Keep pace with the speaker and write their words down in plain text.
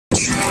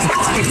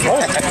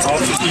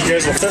You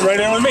guys will fit right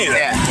in with me then.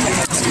 Yeah.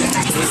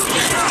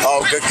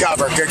 Oh, good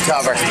cover, good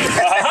cover.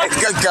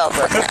 Good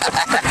cover.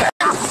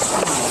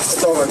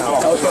 It's over now.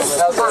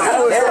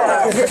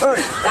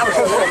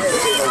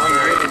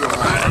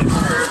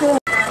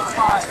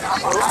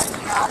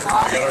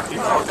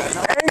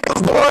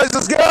 Angles, boys,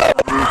 let's go.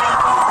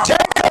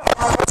 Jacob,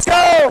 let's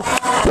go.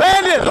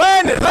 Landon.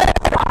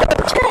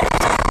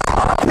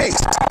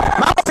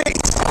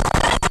 Mouthpiece.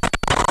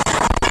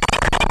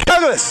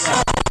 Douglas.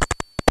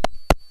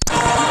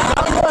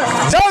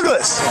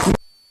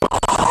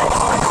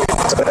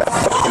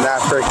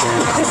 Not freaking.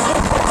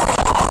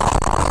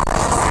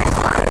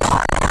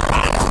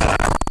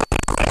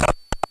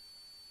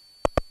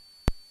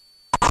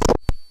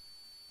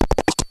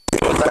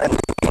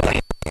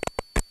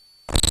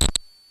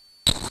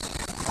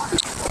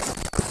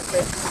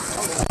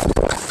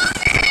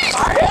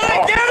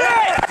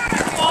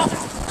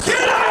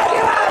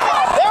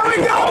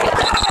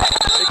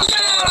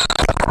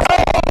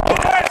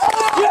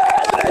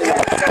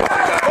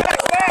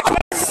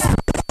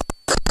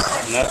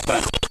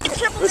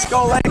 Let's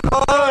go,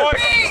 Lakewood.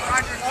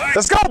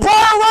 Let's go,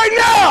 Brian, right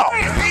now.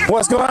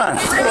 What's going on?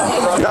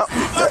 No.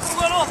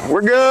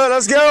 We're good.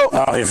 Let's go.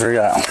 Oh, you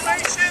forgot.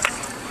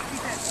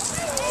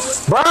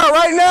 Brian,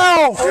 right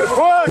now.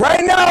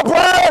 Right now,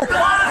 Brian.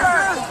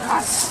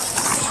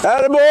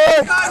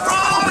 Attaboy.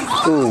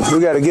 Ooh, we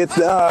got to get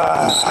the...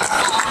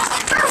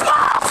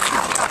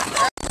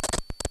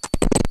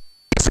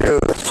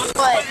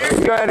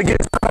 We got to get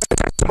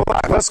the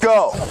block. Let's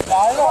go.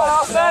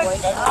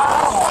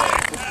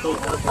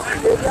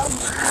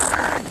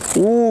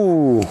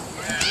 Ooh.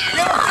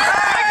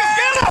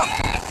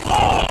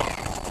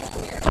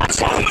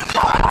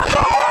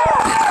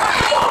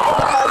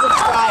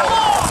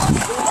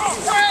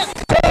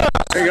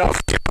 There you go.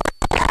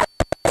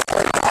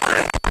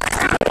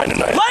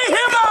 Lay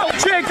him out,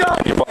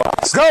 Jacob.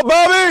 Let's go,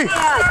 Bobby.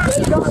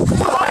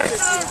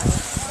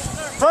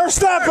 First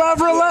step,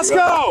 Everett. Let's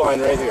go. Right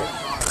here.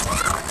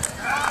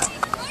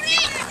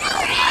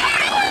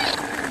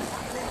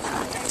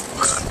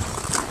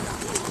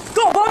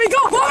 Go, Bobby.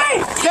 Go,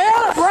 Bobby. Stay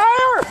on it,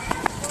 Briar.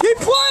 Keep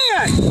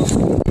playing.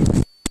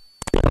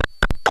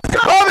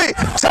 Bobby,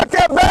 tuck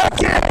that back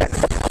in.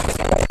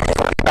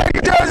 Back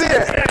your jersey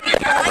in.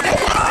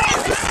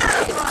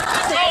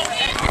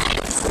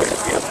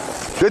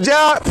 Good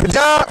job. Good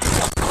job.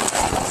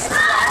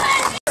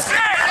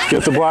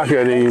 Get the block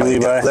ready,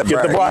 Levi.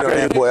 Get the block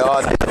ready. Boy,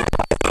 all day.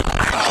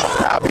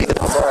 I'll be the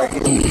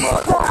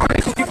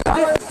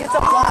Get the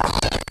block.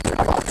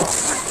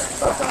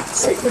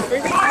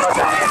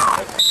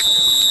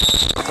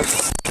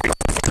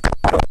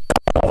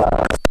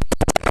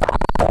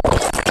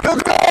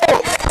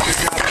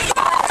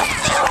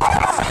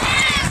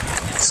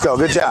 Let's go.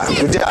 Good job.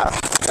 Good job.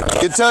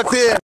 Get tucked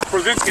in.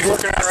 Brzezinski's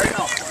working on it right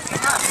now.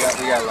 Yeah,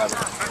 we got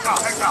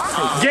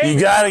 11. You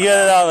gotta get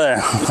it out there.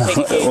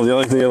 Well, the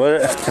only thing you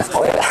learn.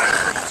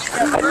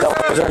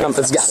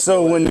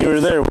 So when you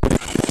were there,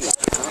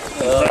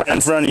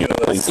 in front of you,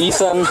 like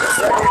Ethan,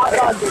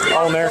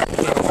 All American.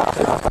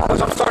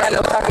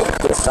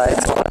 this side.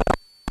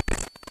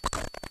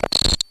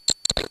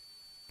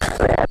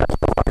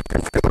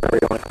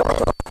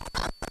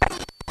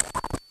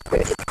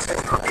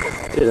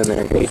 Get in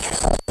there, Gage.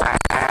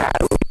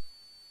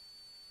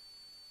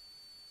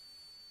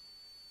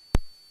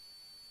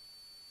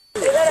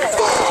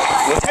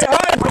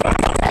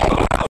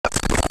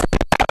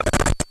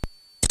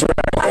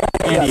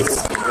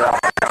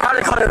 How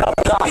to cut it up?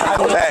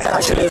 I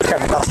should have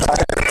kept it up.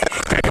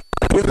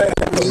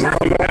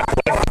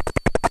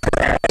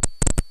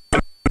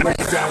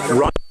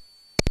 Run.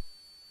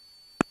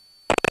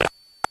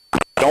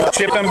 Don't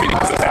chip them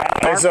because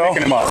ISO.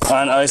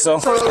 On ISO.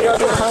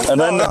 And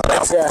then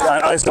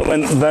on ISO,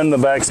 and then the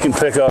backs can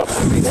pick up.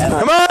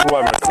 Come on.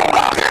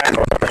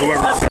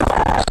 Whoever.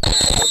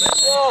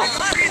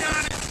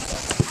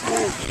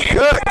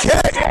 Good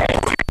kick.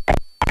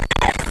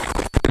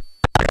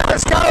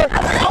 Let's go.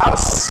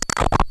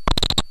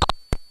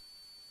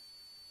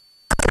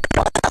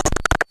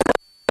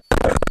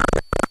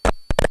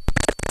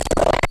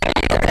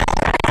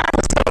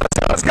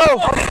 Let's go.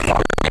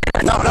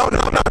 No.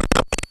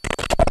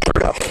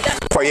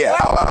 For yeah.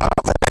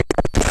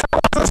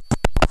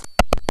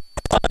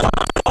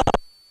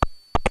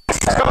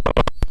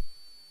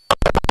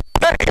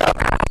 There you go.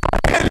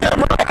 Hit him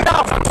right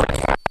now.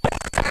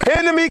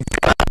 Hit him. Hit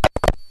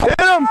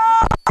him.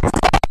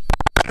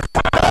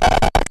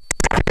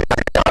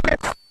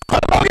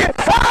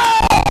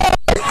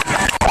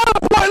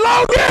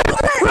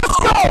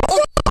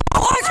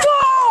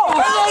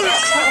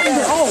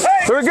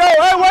 Here we go.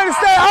 Hey, way to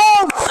stay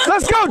home.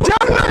 Let's go,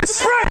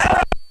 Douglas.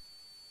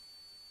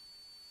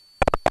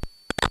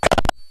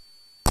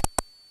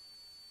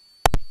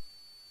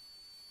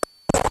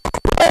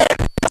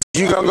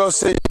 You gonna go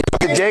sit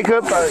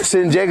Jacob?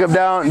 Sitting Jacob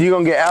down. You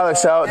gonna get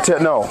Alex out?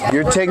 No,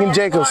 you're taking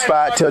Jacob's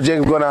spot till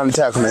Jacob go down and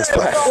tackle next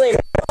play.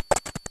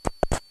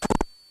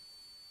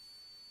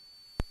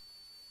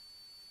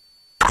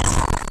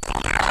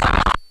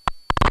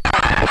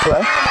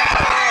 Play.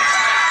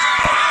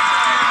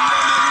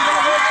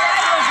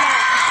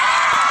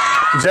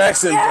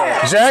 Jackson.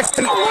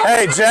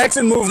 Hey,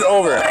 Jackson moved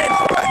over.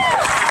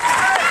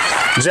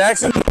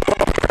 Jackson.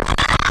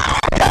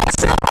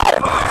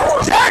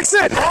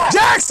 Jackson!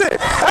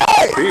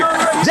 Hey!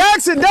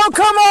 Jackson, don't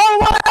come all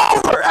the way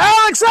over!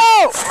 Alex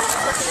out!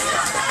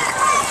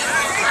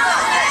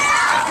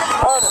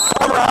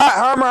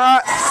 Hammer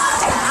hot.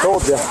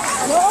 Told ya.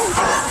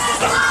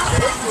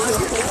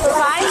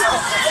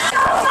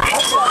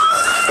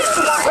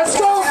 Let's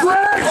go,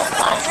 Greg!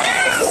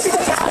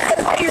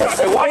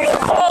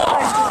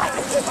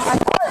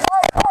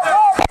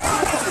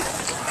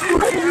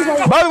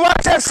 Bobby,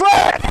 watch that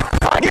sled!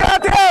 Get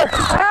out there!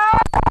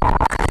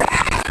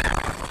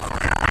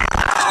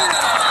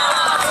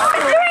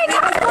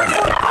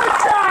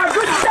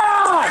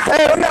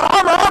 Hey, no,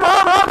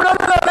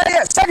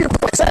 second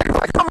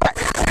place, come back.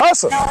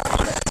 Hustle.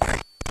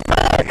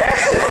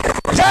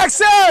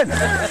 Jackson,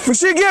 we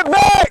should get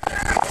back.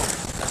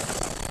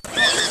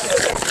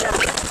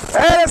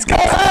 Hey, let's go.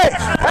 Hey,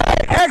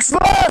 X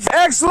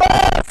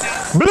left.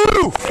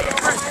 Blue.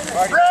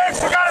 Greg,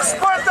 we gotta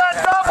split that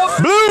double.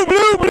 Blue.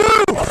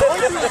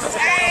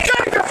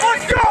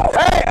 Let's go.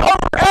 Hey.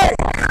 Over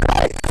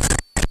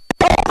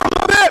a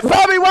little bit.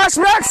 Bobby, watch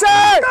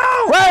backside.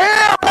 Right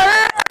here.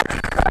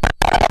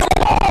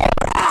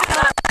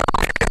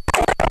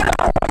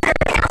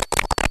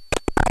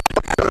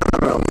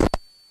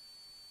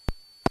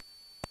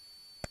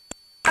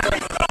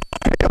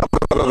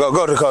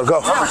 Go, Dakota, go.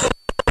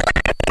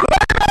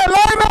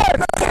 Layman!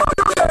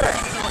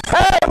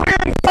 Hey,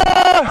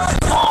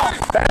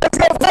 let's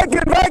go,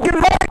 Viking. Red,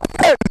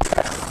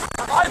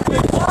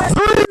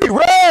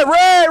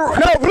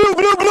 no, blue.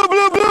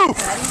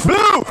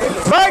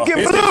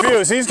 Viking,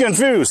 blue. He's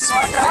confused.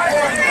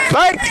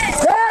 Mike,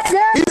 he's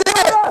in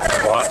it.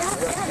 What?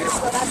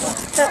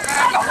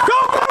 Go.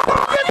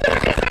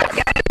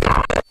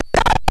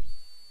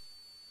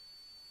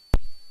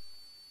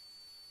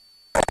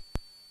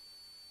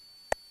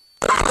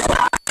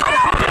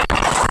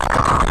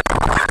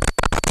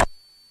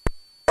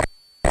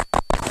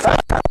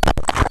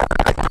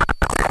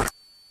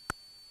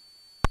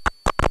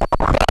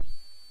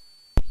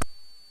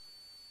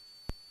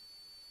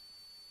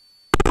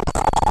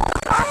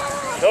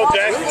 No,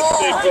 Jackson,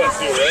 stay put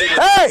too,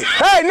 right?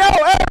 Hey, no,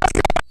 eight.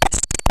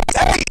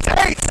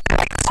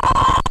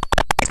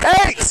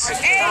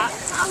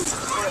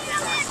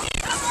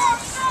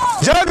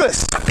 Douglas,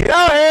 get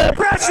out here.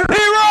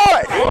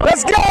 Leroy,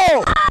 let's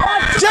go.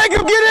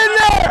 Jacob, get in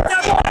there.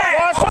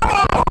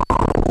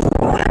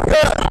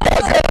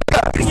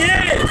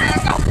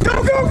 Go,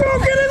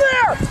 get in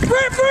there.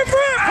 Rip.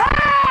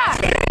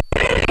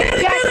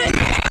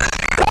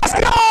 Let's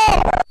go.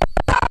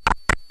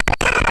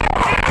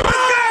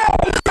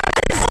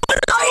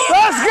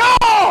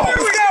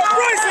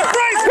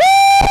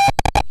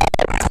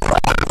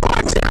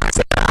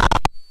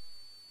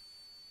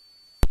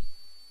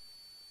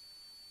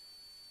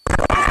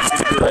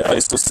 I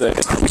still say.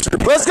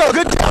 Let's go.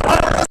 Good job.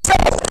 Let's go.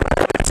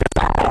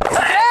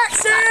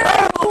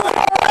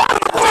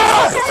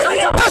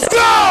 Let's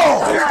go.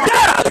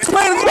 Yeah.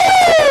 Explain it.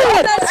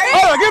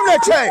 Hold on. Give him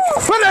that chain.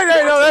 Put that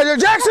chain on there.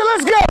 Jackson,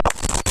 let's go.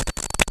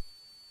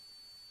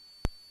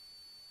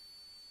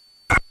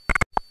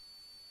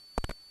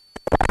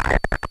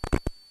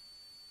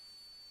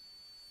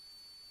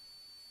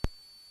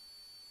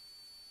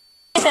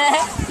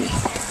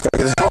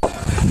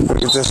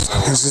 Get this.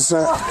 Is this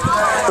okay.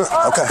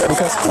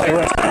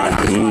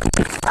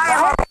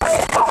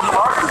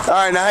 All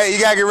right, now, hey, you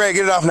gotta get ready.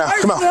 Get it off now.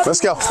 Come on, let's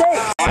go.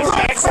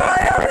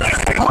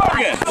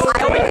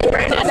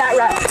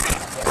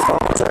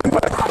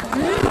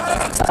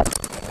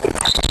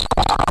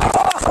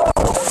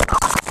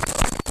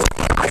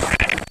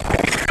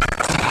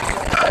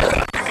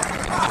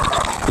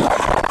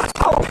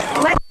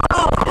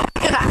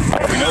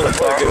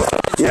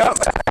 Yep.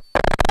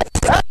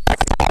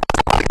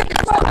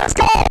 Let's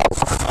go.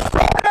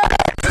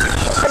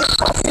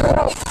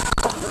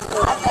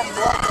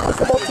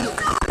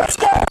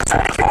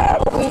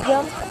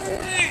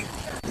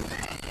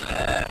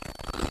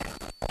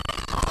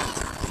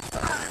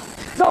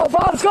 Go,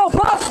 Bob! Go,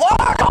 Bob!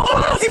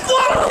 Keep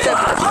flying!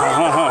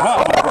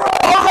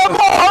 Hold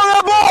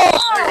that ball!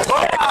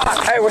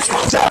 Hey, what's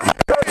your job?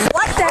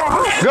 What the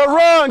heck? Good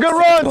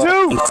run,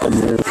 too!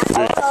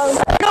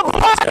 Good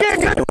blocking,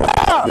 good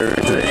job!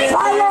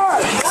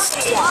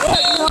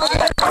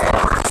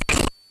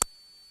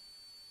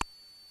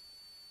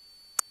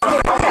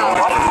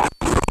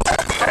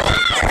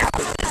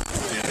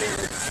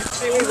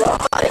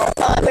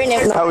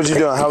 How was you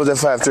doing? How was that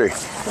 5-3?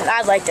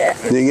 I liked it.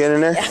 Did you get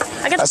in there?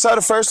 Yeah, I saw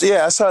the first.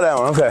 Yeah, I saw that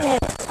one. Okay.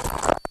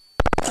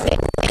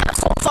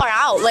 So far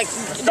out, like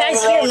the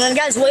guys here and then the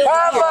guys way over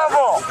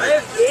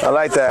here. I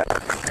like that.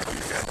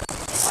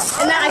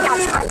 And then I got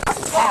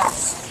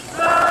pass.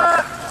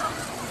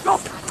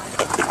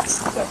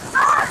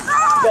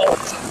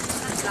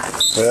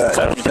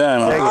 Yeah.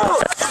 Damn.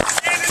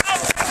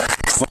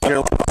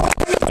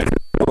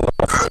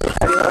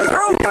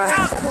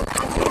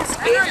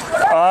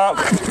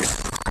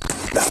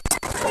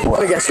 I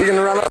guess you're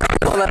gonna run up.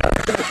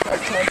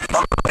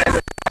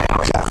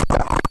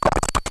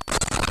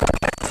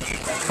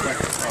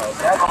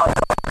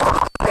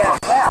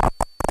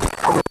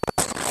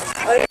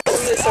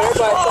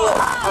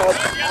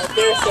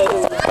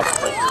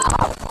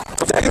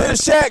 Take it to the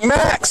shack,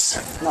 Max.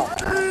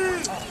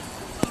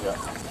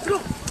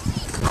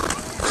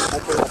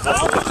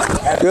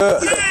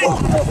 Good.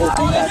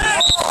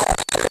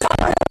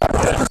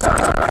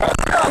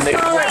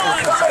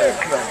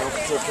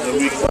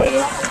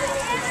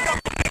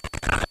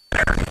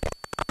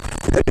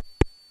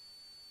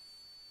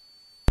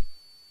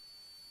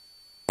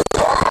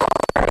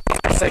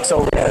 Six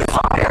over there.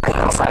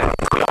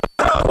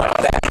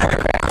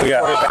 We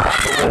got.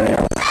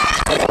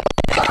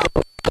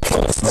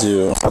 Let's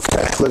do.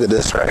 Okay, look at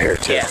this right here,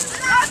 too. Yeah.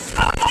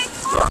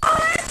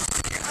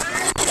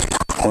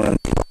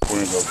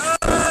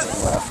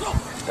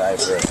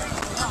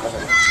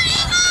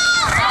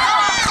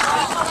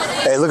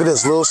 Hey, look at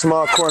this little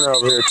small corner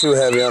over here, too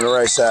heavy on the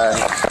right side.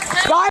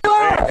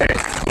 Hey,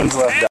 when's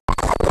left?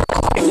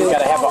 You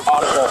gotta have an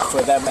audible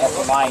for them at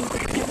the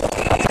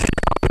line.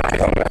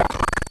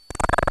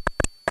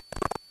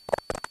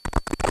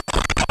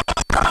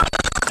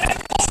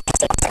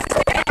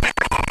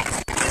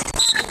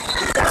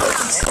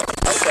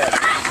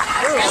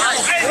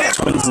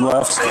 Twins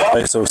left,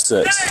 ISO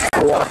 6.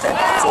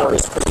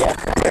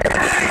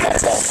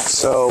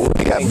 So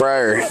we got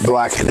Briar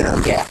blocking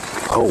him. Yeah.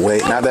 Oh,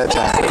 wait, not that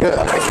time. Good.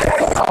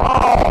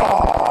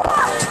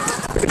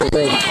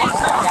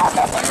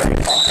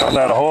 Got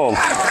that hole.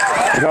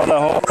 You got that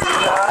hole?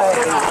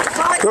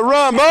 Good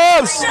run,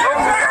 Bubs.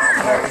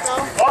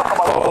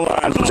 Hold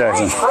on,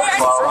 Jackson.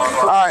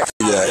 All right.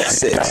 Yeah,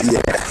 6.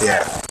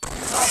 Yeah.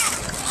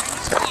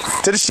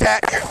 To the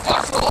shack.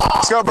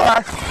 Let's go,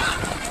 Briar.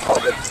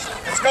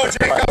 Let's go,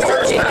 Jacob.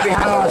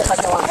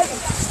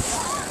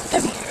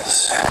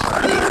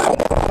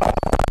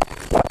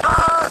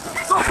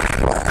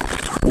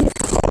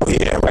 Oh,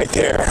 yeah, right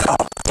there. Oh,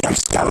 damn,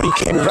 Scott, you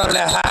can't run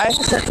that high.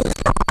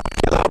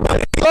 Hello,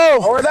 buddy.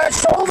 Oh, over that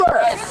shoulder.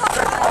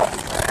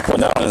 What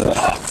down is it?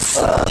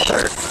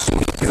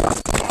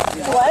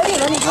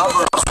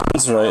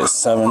 That's right,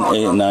 7,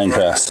 8, 9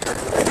 past.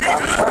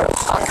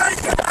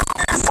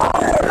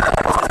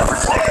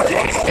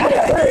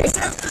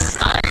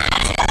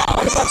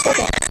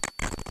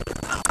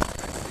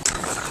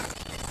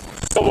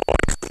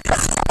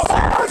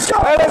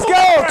 Hey, let's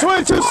go.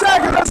 22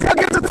 seconds. Let's go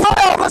get to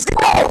 12. Let's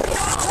go.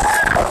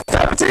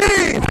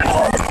 17.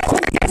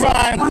 You're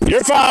fine.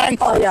 You're fine.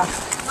 Oh, yeah.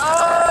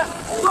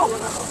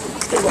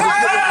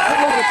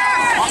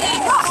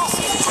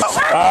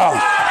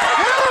 Oh.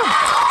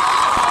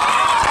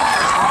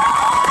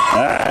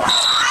 All right.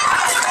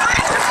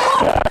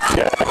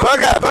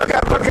 Look out.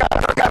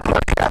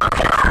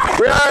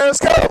 Let's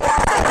go.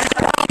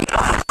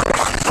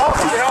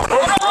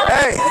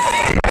 Hey,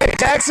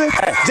 Jackson.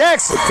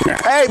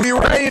 Hey, be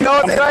ready. You know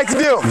what they like to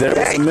do.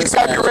 Hey, you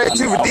gotta be ready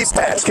too with these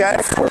pads, okay?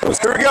 Here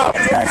we go.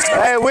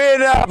 Hey, we're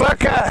in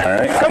Buckeye. All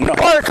right. Come on,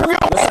 water.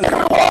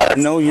 I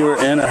know you were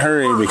in a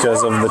hurry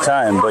because of the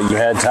time, but you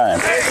had time.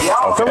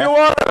 Come Okay. on,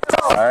 water.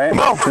 All right.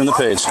 Turn the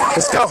page.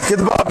 Let's go. Get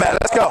the ball back.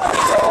 Let's go. All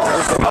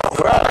right, come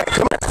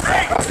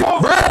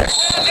on. Brad.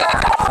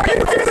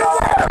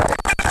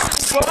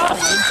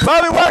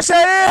 Bobby, watch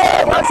that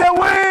in. Watch that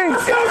wing.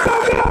 Go.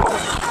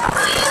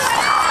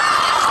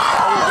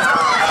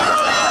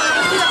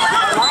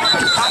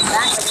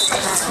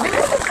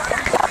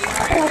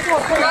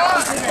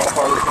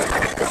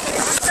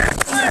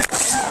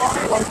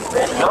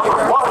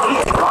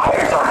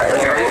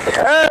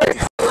 Hey.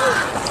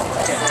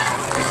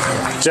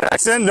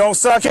 Jackson, don't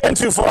suck in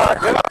too far.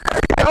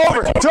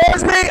 Over.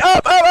 Towards me.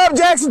 Up.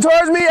 Jackson,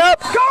 towards me.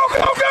 Up. Go.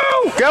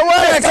 Go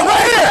away. Come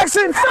on,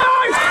 Jackson.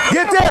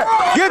 Get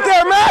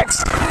there,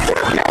 Max.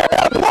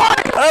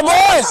 Hey,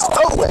 boys.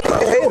 Oh, wait.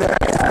 Hey there.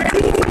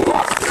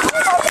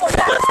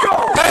 Let's go.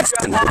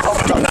 Jackson,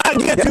 do not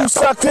get too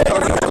sucked in.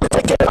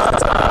 Take it.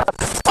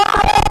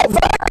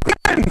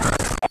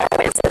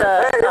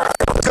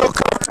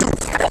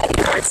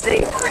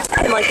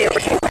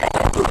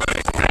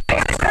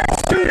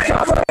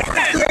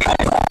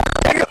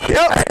 Go.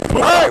 Yep.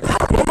 All right.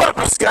 Move up,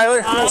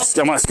 Skyler. I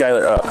want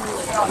Skyler up.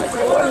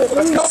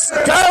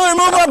 Skyler,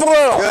 move up a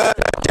little. Good.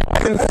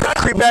 Jackson,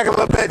 creep back a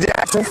little bit,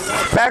 Jackson.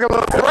 Back a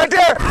little bit. Right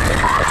there.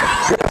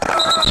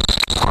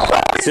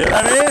 See what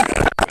I mean?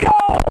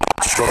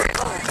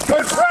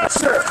 Good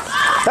pressure.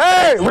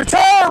 Hey,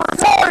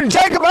 return,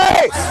 Jacob.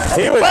 Hey,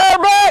 He was, fire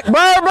back.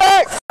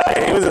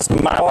 he was just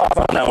a mile off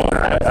on that one.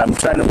 I'm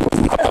trying to move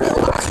him up a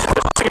little.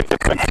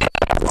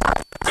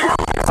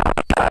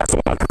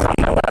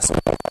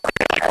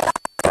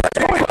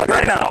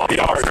 Right now.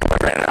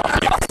 Right now.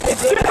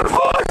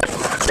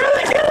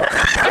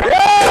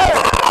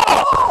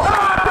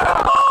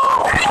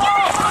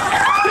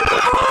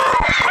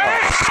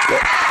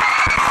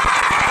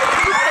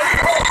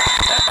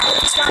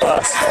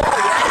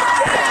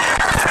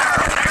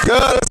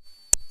 Good.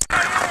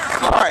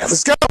 All right,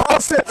 let's go.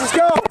 Let's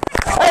go.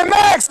 Hey,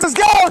 Max, let's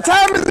go.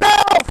 Time is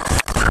now.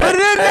 Put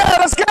it in there.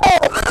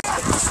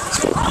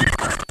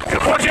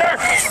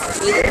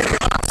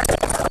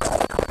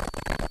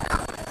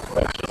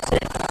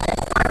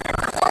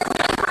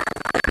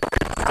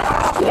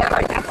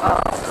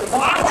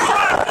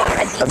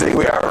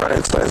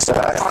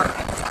 inside.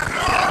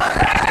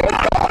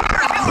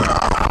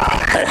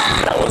 Hey,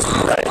 that was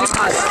right.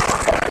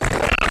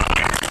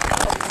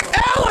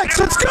 Alex,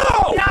 let's go!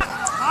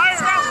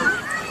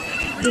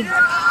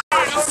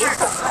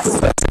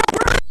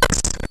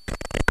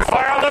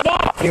 Fire on the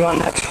ball! You want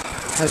next?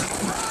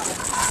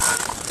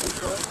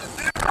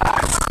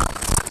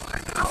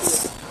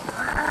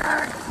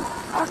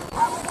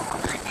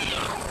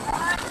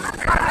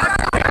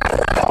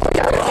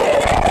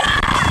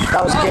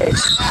 That was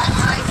Gage.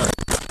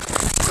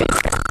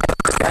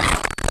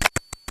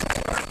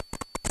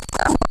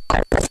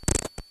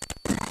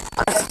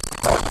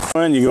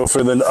 And you go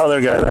for the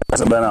other guy that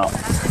hasn't been out.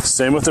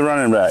 Same with the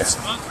running backs.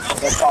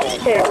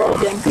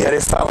 Yeah, they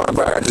following the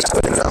bar. Just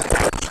let it know.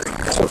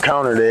 So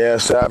counter the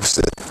ass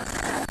opposite.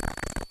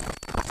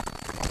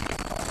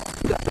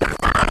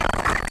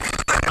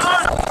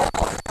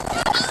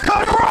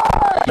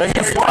 They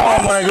can follow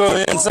him when I go to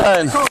the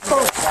inside.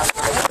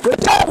 Good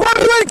job,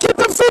 buddy. Way to keep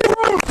them feet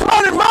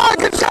running, man.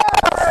 Good job.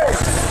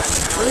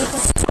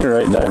 You're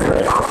right, Dad.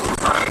 Right.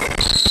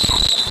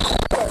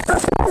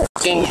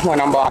 When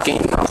I'm blocking,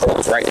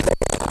 it's right.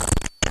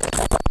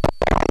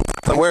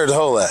 Where's the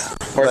hole at?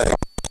 Where's that?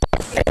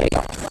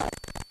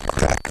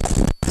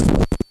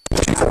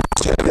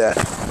 Check that.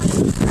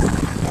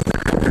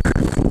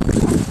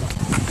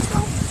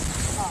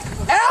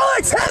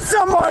 Alex, hit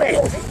somebody!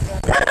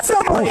 Hit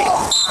somebody!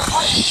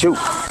 Shoot.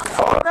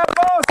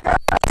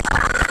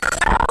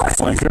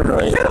 Flanker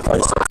right.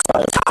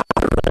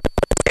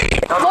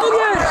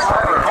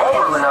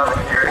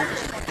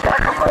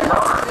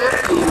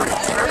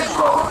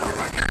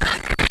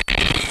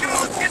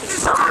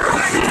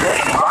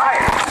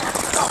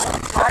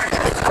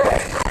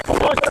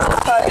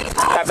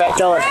 Got back,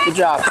 Dylan. Good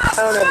job.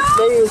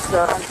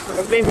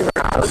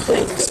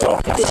 So,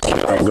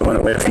 I'm going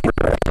away from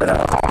right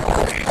now.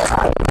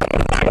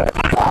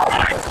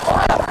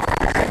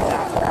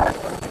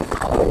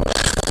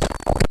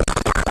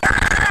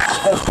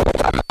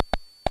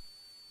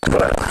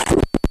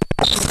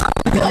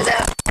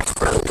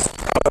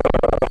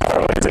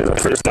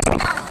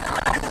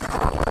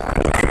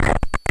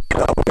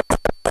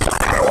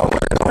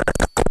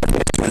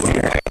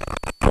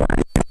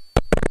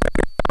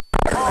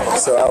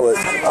 So I would.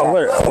 Oh,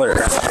 where?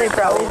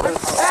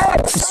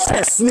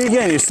 Hey, sneak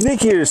in. You're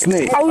sneaky or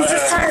sneak. I was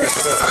just trying to.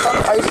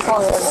 I was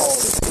calling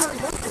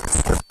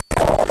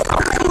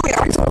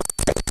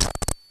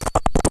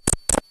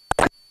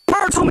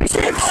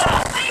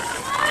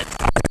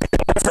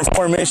Different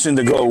formation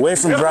to go away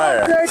from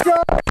Briar.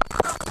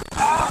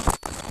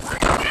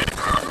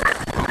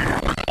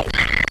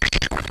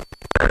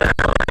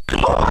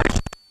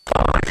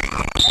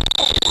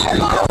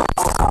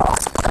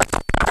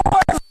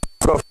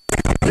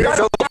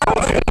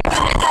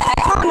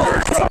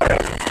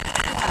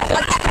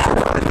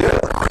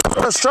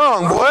 We're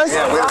strong, boys.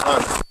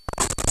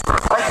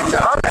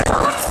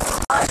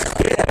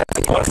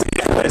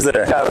 Is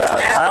there? I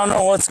don't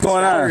know what's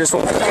going on.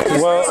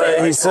 Well,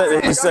 he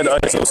said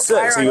ISO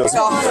 6. He goes,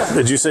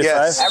 did you say 5?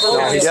 Yes. Yep.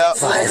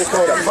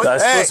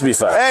 That's supposed to be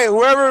 5. Hey,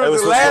 whoever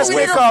was the last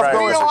kickoff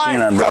going.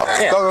 Go.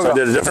 So I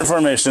did a different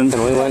formation.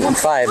 And we went in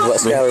 5.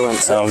 Let's see how we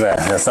went. Okay,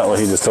 that's not what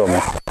he just told me.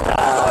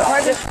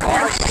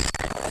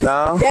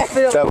 No,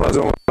 that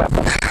wasn't.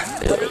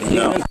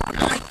 No.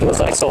 It was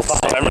ISO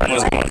 5. Everyone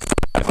was going.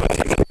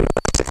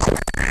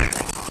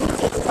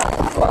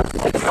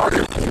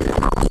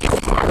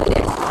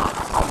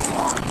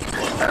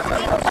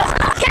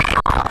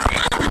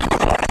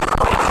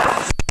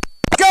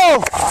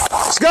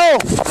 Let's go!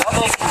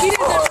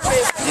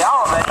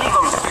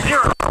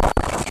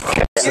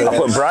 I'll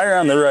put Briar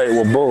on the right.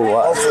 We'll bowl a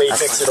lot. Hopefully he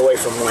takes it away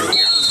from one.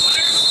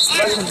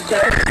 Get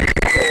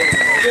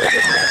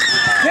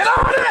on it! Get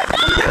on him!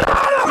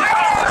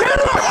 Get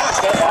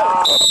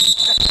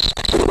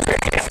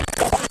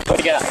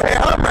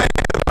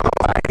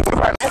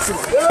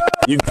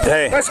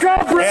Hey, let's go,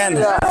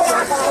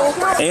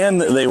 and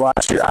they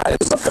watch your eyes.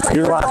 If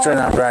you're locked right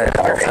now, Briar,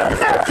 the whole time.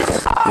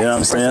 You know what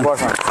I'm saying?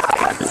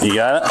 You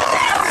got it?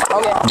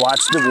 Okay.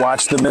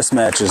 Watch the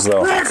mismatches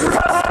though.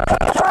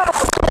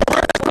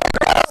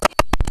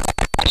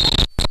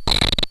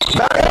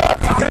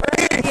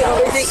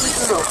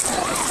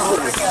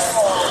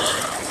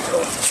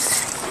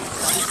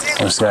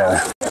 Where's Skyler?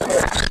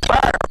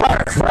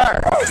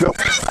 Fire.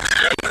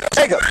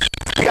 Jacob.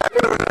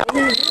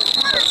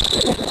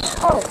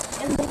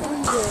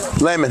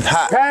 Lemon,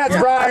 hot. Pads,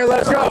 Brian,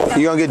 let's go.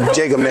 You gonna get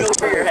Jacob next.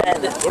 Get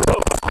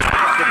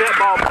that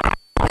ball.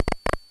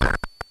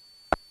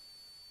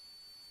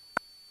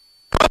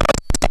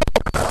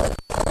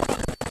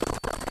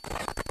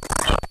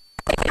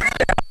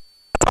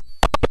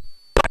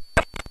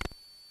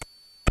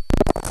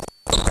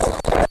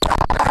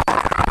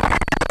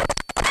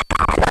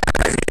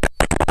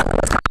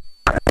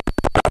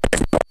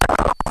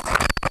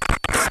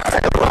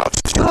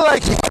 You look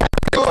like you.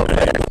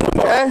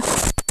 Okay?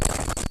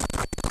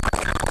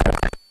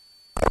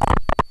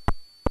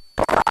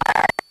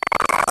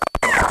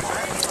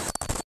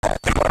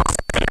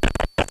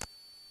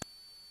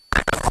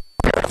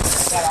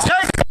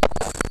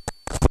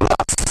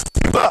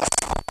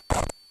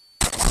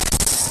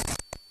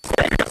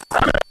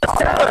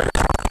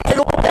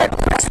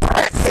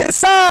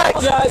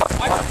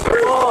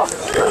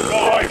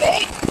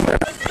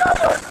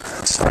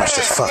 Let's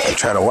just fucking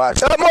try to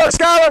watch. Up more,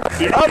 Skylar!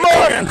 Up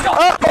more!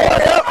 Up more!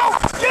 Up!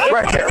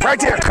 Right there, right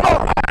there. Come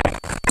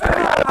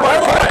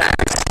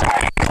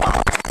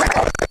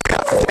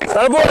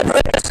on!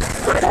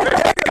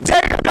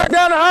 Take it back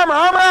down to Harmer.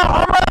 Harmer out!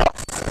 Harmer out!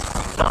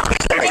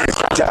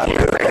 Good job,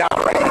 dude.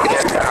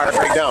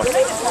 Break down.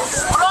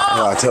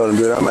 Oh, I told him,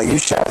 dude. I'm like, you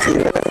shot me.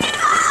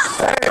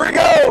 Hey, here we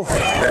go.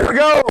 Here we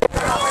go.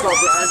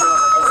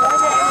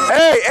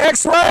 Hey,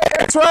 X right,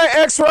 X right,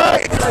 X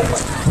right.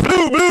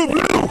 Blue, blue,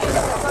 blue.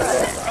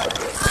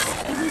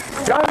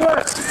 John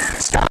West.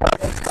 Stop.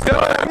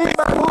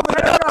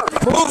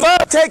 Move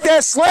up. Take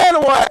that slant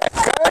away.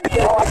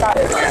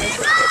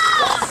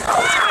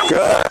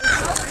 Good.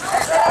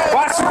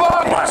 Watch the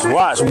ball.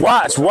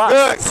 Watch.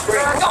 Good.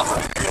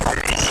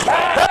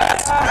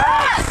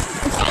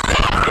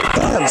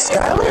 Damn,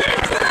 Skyler.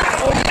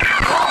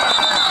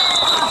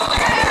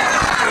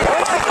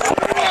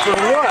 For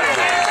what?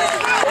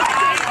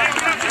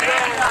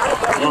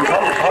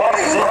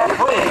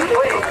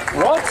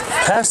 What?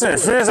 Pass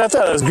interference. I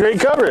thought it was great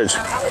coverage.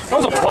 That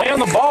was a play on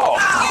the ball.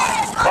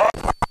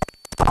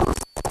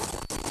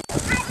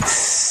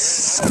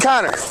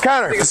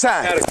 Connor,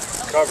 sign.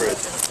 Coverage.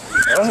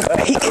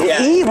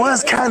 He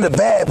was kind of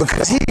bad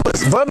because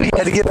Bubby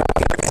had to get out.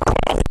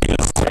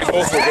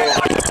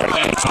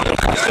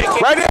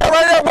 Right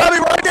there, Bubby,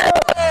 right there.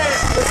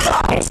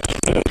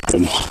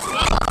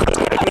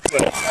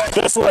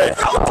 This way.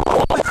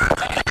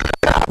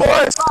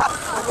 Boys,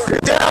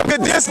 good job,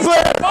 good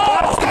discipline.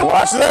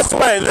 Watch this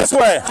way.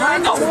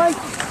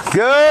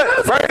 Good,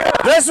 right there.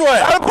 This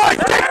way. Boy,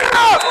 pick it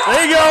up.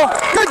 There you go.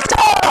 Good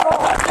job.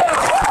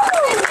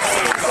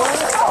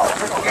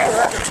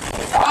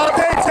 All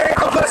day,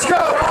 Jacob, let's go.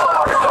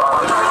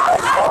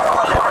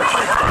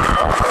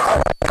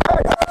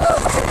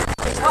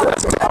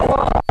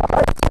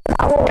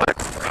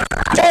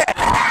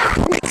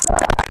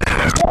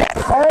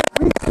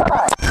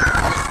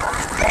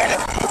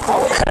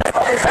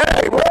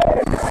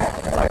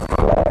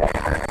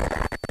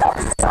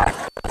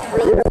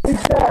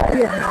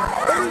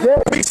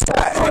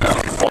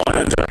 One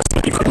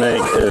adjustment you can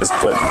make is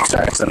put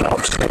Jackson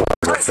out.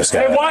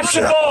 Hey, watch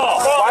the ball.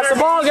 Watch the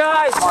ball,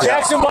 guys.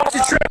 Jackson, watch the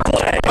trick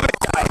play.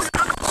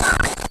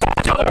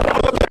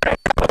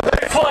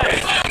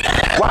 Play.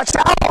 Watch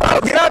out.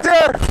 Get out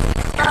there.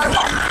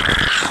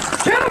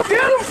 Get him.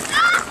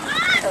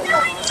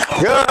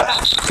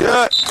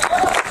 Good.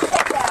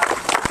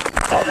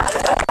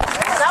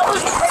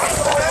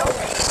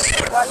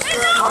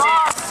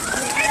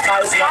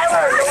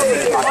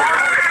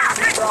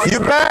 You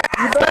back.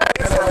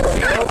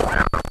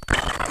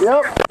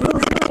 Yep.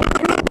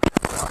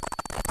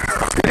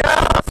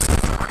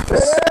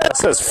 It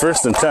says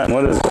 1st and 10.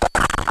 What is it?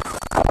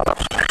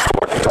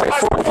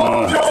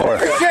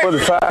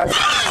 45.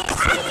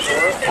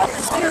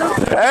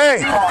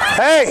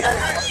 Hey,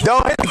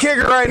 don't hit the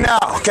kicker right now,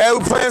 okay?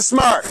 We're playing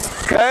smart,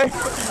 okay?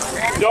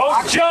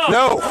 Don't jump.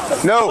 No.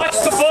 Watch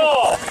the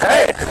ball.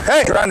 Hey.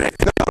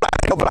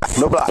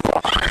 No block.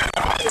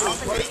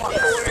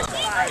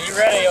 You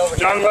ready over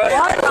here?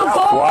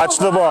 Watch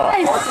the ball.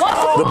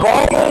 The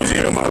ball moves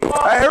you.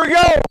 Hey, here we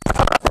go.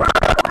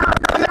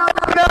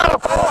 No.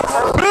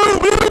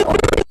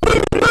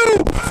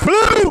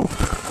 Blue.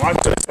 Watch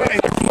this way.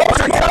 Right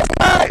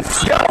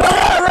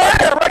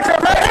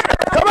there.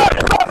 Come on.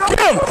 Get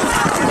him.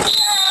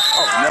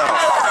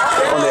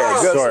 Oh, no.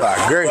 Good spot.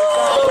 Great.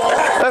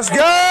 Let's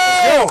go.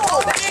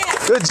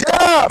 Good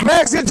job,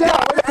 Max. Good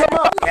job. Come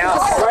on.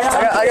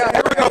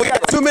 Here we go. We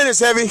got 2 minutes,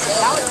 Heavy.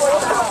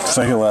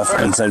 Second left,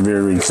 inside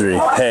rear read 3.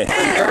 Hey.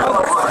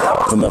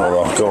 The middle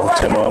row. Go.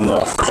 Tim on the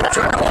left.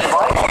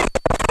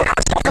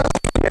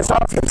 It's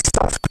off.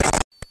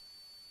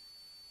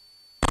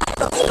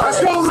 Let's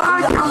go,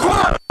 Mike. Come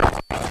on.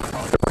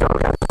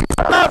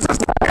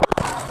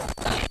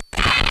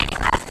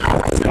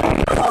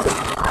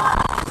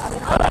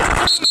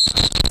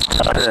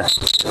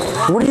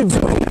 What are you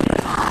doing?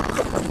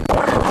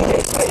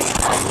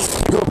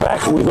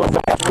 We go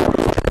back.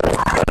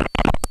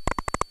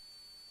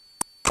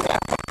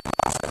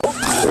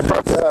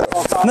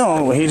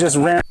 No, he just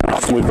ran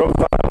off. We broke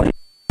the ball.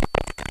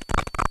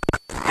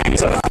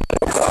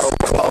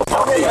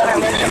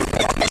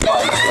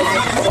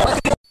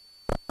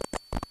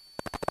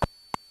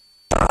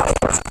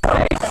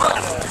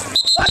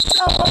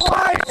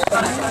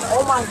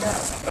 Oh my God.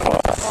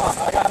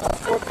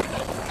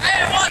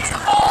 Hey, what's the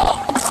ball?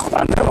 I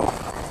know.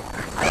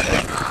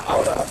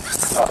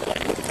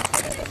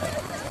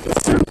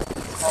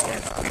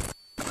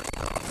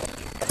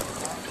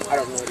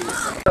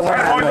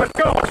 Let's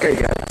go. Okay,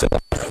 guys.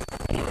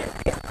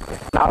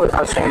 I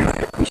was saying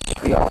that we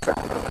should be off.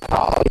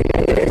 Oh,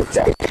 yeah,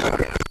 exactly.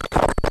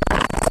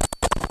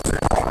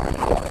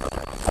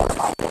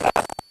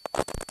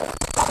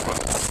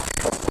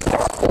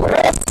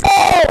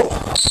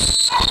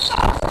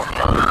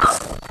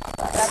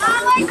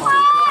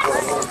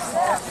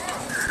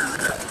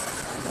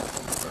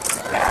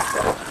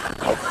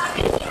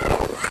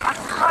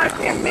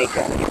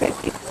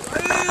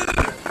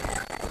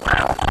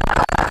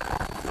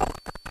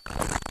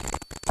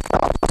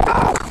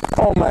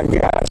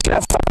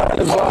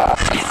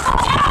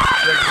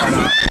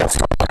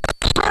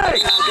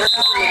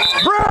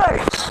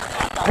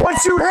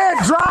 Once you hit,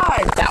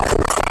 drive.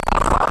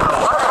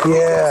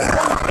 Yeah.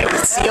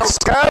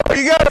 Skyler,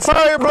 you got to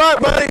follow your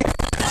block, buddy.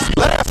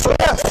 Left.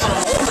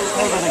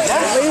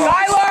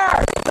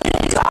 Tyler!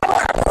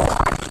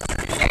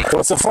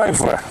 What's the flag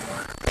for?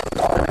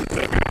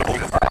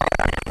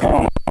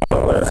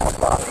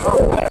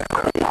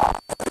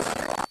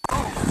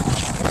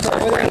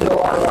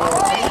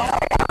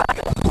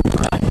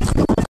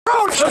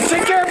 Let's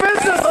take care of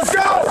business. Let's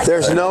go.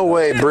 There's no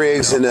way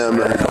Briggs and them.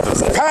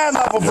 Pad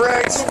level,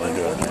 Briggs.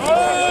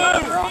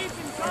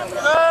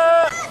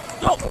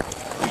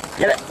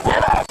 Get it.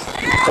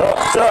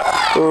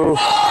 Ooh.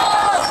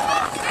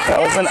 That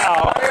was an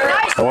out.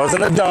 It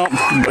wasn't a dump,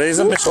 but he's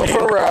a machine.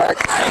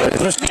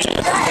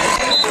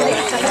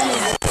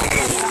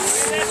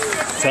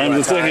 Time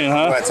to ticking,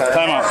 huh?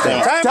 Time out.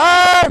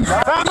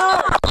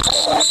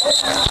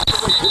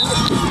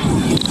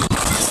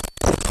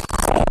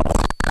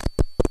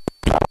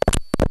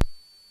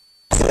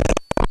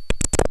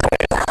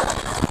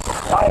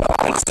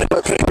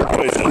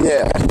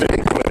 Yeah.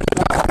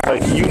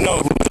 Like, you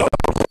know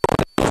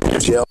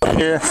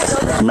here,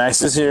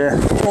 Max is here,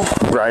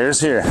 Briar's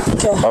here.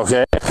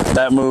 Okay,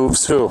 that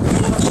moves who?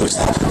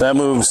 That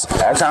moves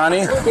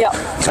Connie. Yeah.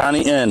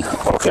 Connie in.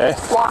 Okay.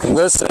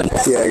 Listen.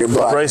 Yeah, you're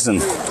blocked.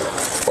 Bryson.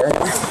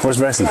 Where's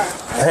Bryson?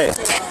 Hey.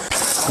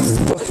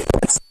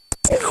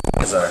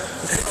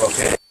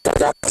 Okay.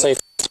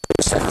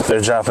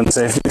 They're dropping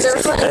safety.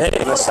 Hey,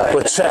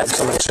 but check.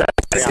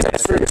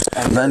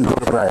 And then go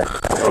to Briar.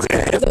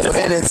 Okay.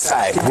 Win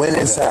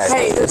inside.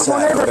 Hey, this one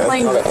they're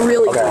playing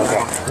really good.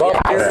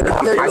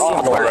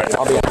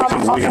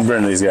 We can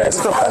burn these guys.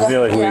 I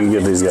feel like we can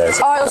get these guys.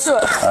 All right, let's do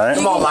it. All right.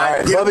 Come on,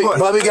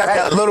 Bubby got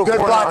that little good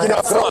block.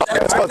 Let's go.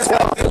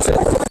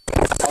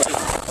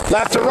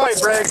 Left to right,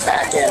 Briggs.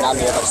 Back in on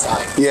the other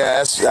side.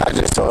 Yeah, I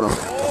just told him.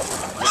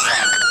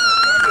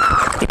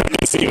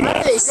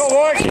 Go,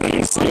 boy.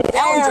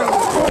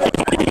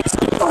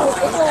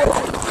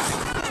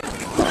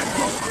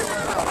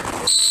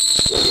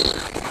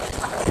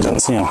 Don't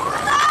see him.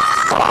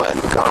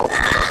 Go.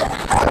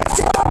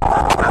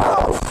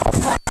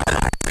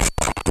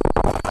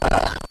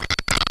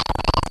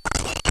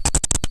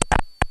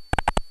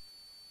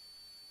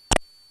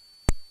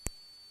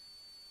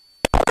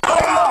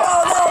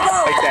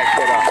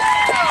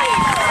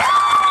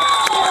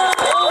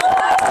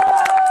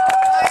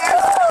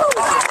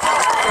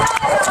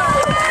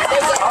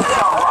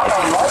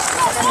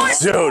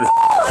 Dude,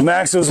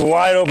 Max was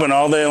wide open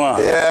all day long.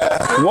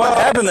 Yeah. What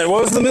happened there?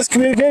 What was the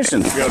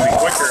miscommunication? You gotta be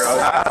quicker.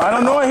 I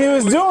don't know what he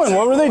was doing.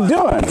 What were they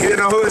doing? You didn't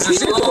know who his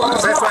receiver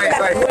was. That's why he's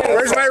like,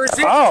 where's my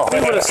receiver? Oh.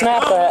 We would have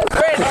snapped that.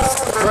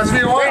 Must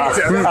be one.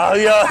 I'll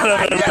yell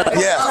at him.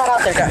 Yeah.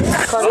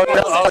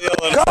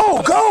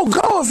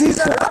 Go. If he's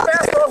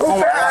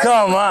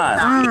Come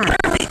on.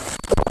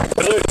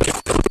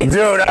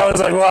 Dude, I was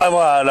like, what?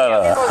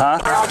 Huh?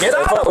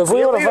 If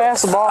we would have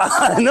asked the ball.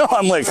 I know,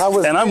 I'm like,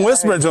 and I'm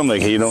whispering to him,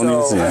 like, hey, you don't need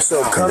to see it.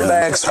 So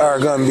comebacks are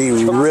going to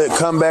be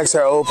comebacks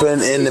are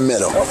open in the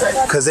middle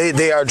because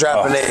they are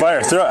dropping it.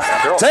 Fire, throw it.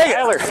 Take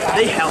it.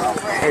 They help.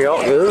 Here you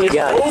go. We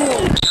got it.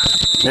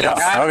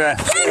 Yeah, okay.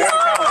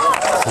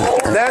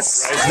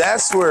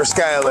 That's where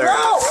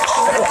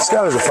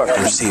Skyler's a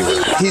fucking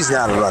receiver. He's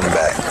not a running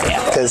back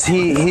because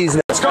he's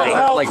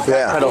not like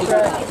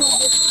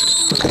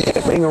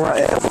being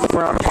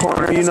around the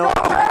corner, you know,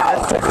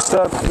 that type of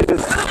stuff. Hey,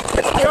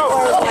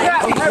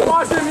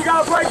 Boston, you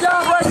gotta break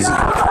down.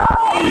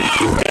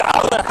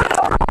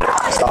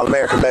 It's all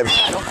American, baby.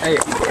 Hey,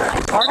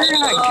 harder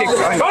than I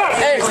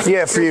kick.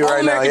 Yeah, for you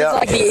right now, yeah.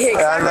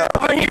 I know.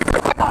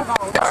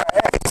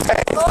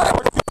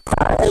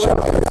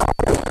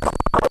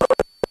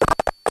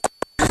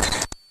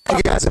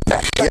 You guys are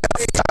back. Yeah,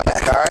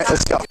 back. All right,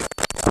 let's go.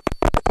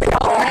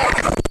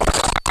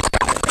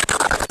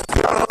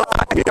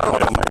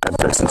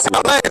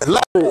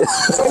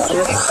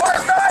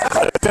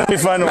 It's gonna be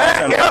fun to watch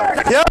him.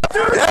 Yep.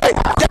 Hey,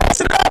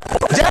 Jackson up.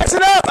 Up. Get in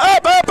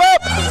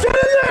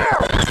there.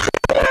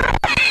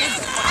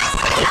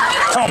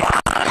 Come on.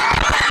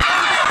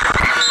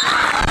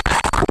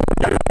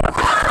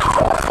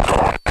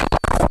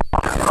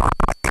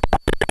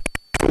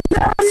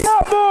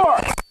 Not more.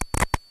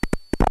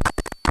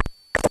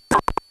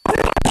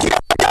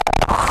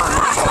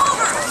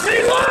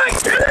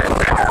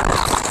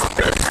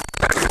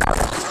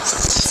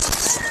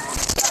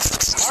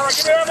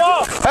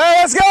 Hey,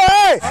 let's go.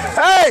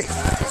 Hey.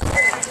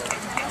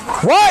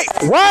 White.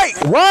 White.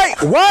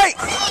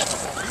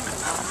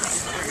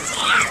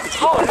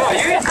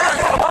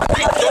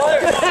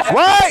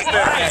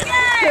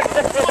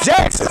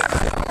 Jackson.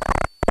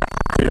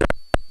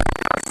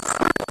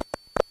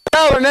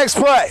 Next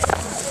play.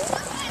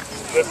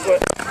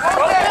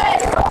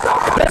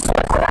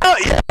 Oh,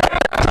 yeah.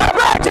 Drop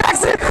back,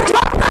 Jackson.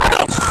 Drop back.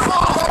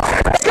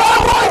 Go,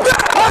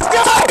 let's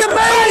go.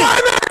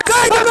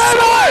 Take the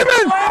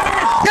Lyman.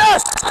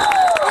 Yes.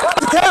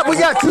 We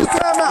got 2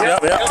 timeouts.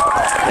 Yep.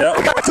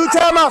 We got 2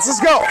 timeouts.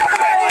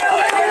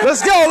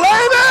 Let's go,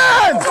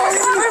 Lyman.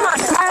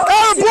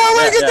 Oh, boy,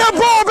 we get that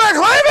ball back,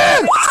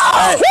 Lyman.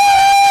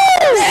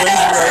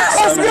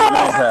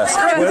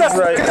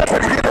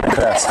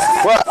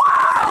 this. What?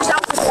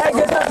 Hey,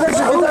 get that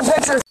picture. Get that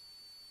picture.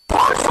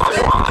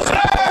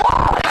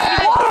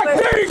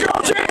 There you go,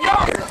 Jacob.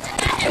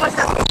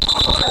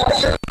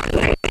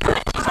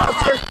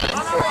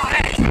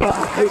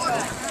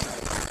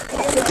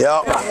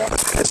 Yep,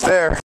 it's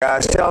there,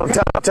 guys. Tell him,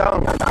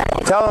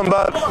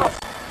 bud.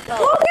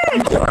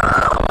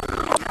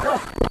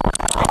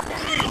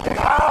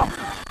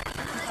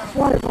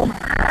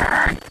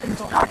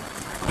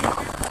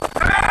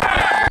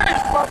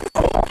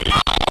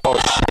 Oh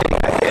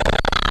shit!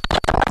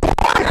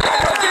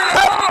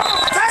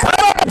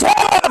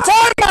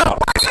 Time out!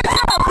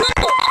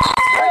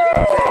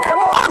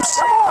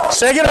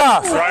 Shake it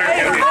off.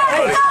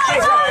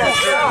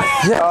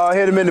 Oh, I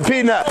hit him in the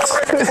peanuts.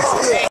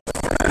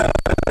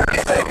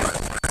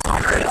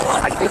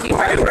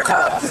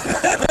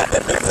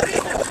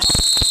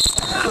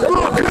 Come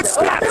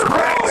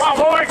on,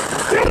 boy.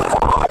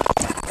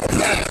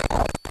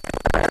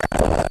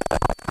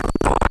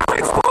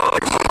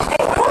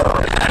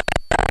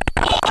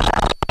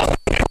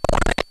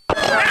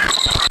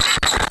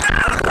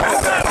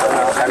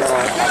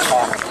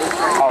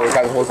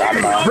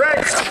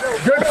 Rick,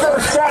 good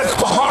first catch.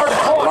 Hard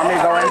pull. Let me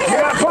go in.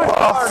 Yeah, push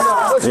hard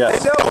now. Yeah.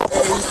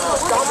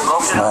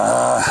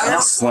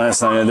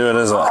 Slant's not gonna do it,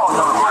 is it?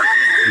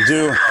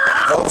 Do.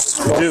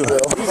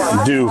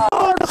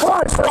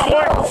 Hard punch.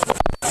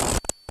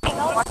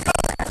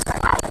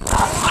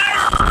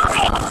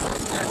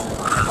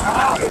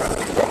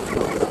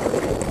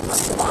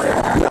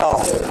 No.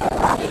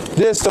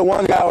 This the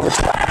one guy over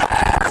top.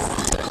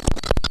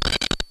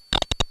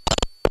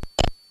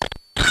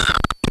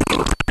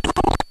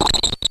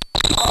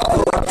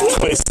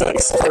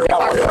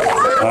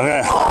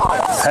 Okay.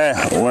 Hey,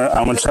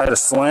 I'm gonna try to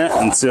slant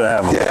and see what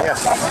happens.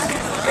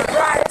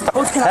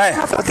 Hey,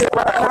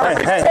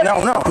 no.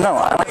 You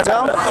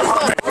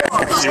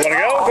wanna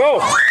go? Go.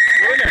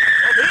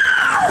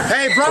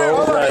 Hey, Brian,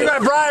 hold on. You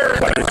got Brian.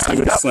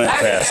 Slant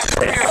pass.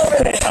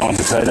 Hey, I want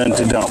the tight end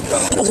to dump.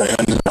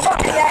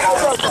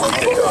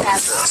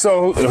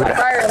 So, okay.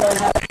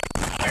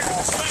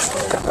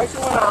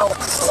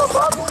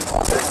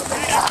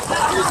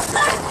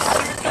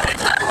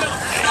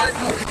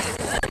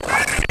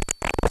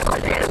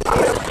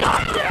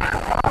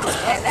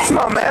 Come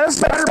on, man. That's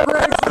better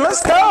break.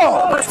 Let's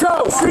go. Let's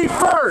go. Feet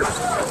first.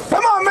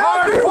 Come on, man.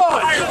 Hard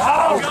punch.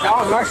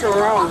 I'm not sure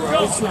around.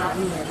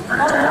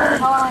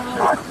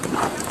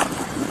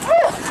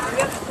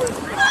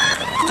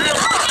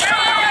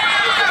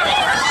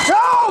 Go!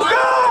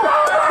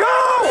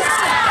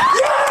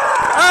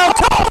 Yeah!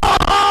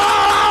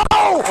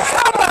 Oh,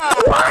 come on!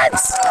 What?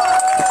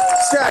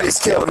 Scotty's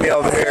killing me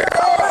over here.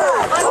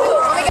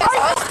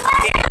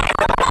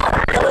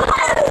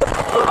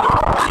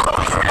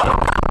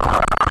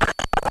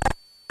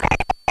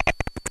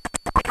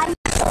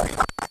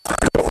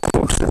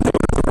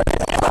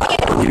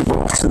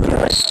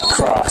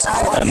 Cross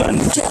and then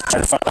try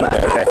to find it.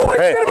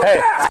 Hey,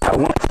 I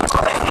want.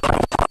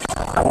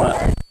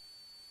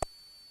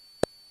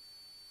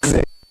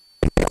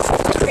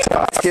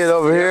 Kid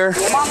over here.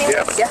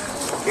 Yep.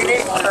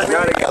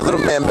 Now they got little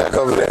man back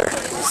over there.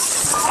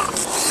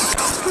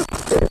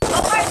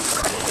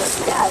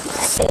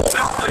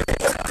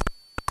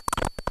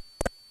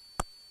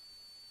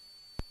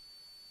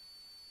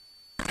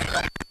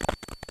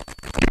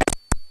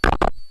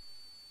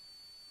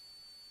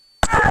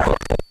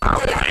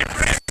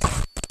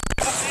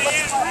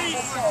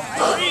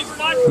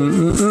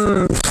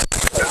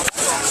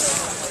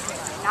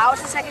 Now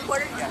it's the second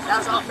quarter? That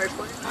was all first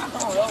quarter?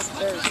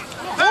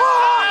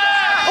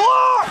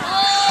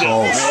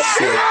 Oh,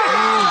 shit.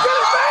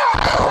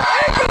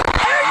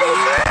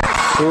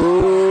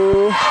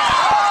 Ooh.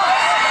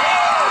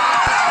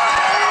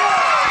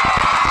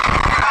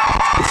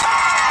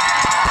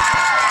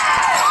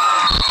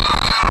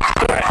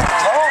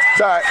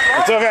 It's all right.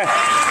 It's okay.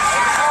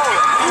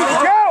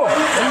 Go.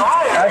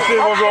 Actually,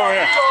 we'll go over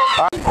here.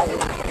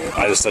 I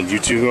just said you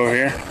two go over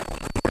here.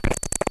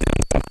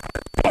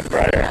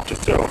 Right here.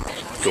 Just go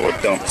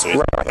with dump. So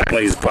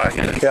he's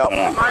blocking it. Yep.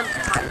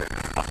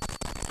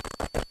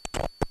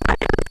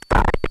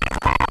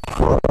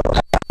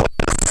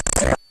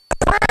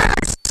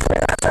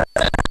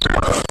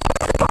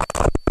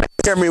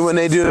 Scare me when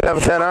they do that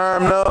with that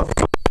arm, though.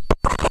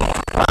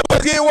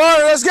 Let's get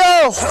water. Let's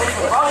go.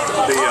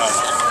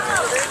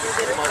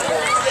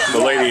 The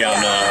lady on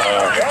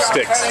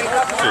sticks.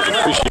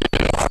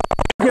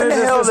 When the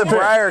hell did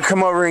Briar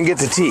come over and get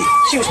the tea?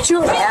 She was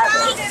chewing at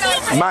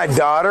me. My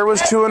daughter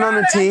was chewing on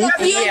the tea.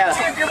 Yeah.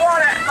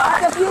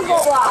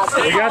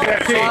 You got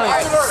that team.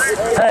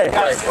 Hey.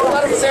 Let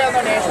them say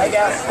their name, I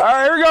guess. All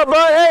right, here we go,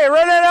 bud. Hey,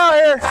 run that out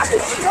here.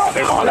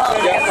 They want it.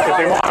 If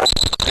they want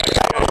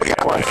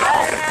it.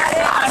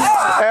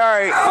 Hey, all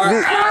right.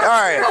 All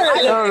right.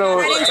 I don't know.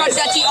 I didn't touch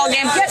that tea all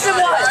game. Yes, it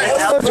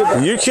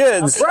was. You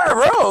kids. Briar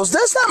Rose?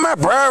 That's not my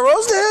Briar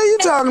Rose. The hell you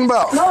talking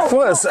about?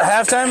 What? It's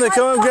halftime they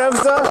come and grab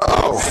stuff?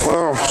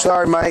 Oh,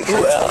 sorry, Mike. I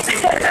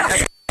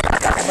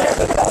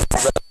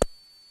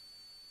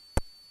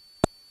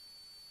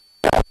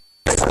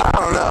I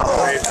don't know.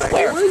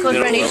 Where?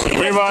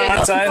 Rewind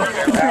outside.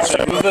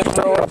 Should I move this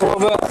throw up a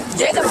little bit?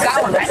 Jacob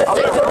got one, right?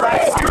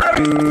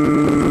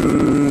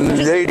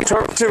 They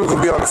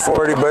typically be on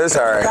 40, but it's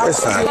alright. It's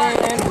fine.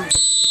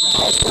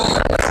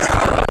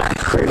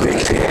 Pretty big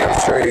team. I'm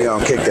sure you're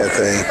gonna kick that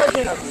thing.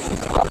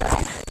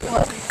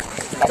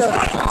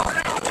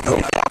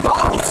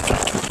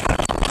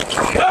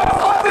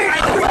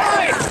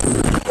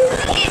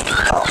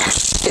 Oh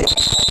shit.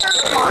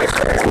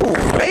 Ooh,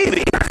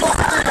 baby.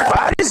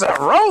 Bodies are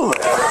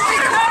rolling.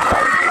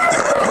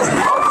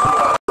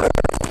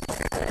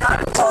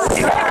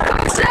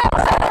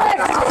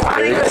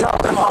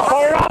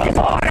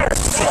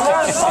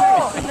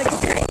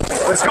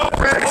 Let's go,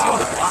 Rex.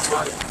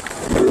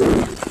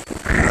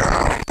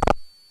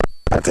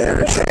 Not to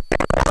entertain.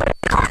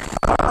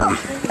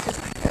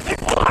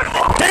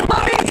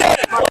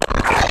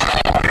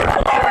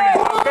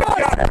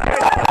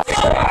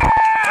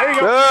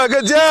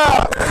 Good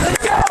job.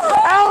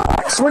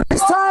 Alex, when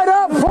he's tied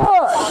up,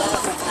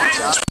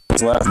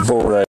 push. Left,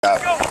 bull right.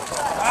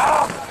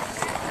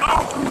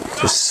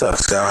 Just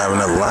sucks that I don't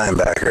have another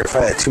linebacker. If I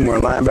had 2 more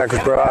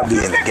linebackers, bro, I'd be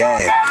in the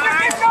game.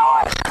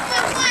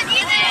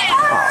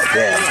 Oh,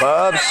 damn,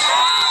 Bubs.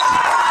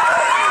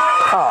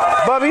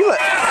 Oh, Bubby, look.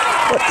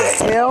 What the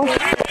hell?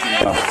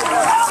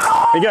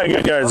 He got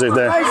good guards right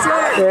there.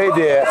 Yeah, he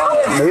did.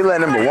 He let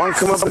number 1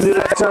 come up and do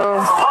that to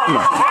him. Come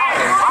on.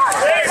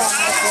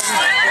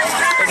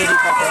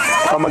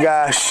 Oh my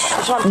gosh.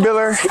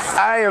 Miller,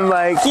 I am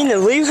like, Can you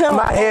leave him?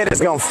 my head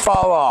is going to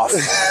fall off.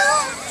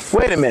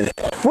 Wait a minute.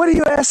 What are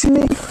you asking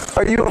me?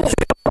 Are you on?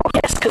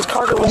 Yes, because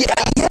Carter was.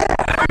 Yeah.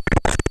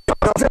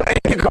 No, there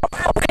you go.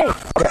 Okay. All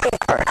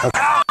right.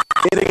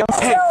 Here you go.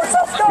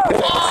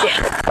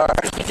 All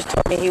right. He just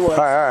told me he was.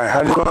 All right.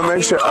 I just want to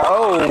make sure.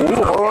 Oh,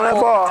 hold on that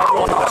ball.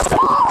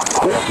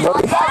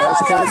 Buddy,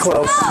 that's kind of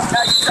close.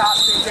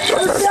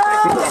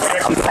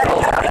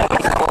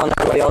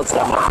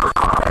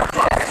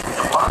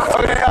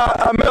 Okay,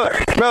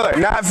 Miller,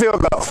 not field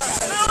goal.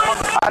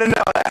 I didn't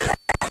know that.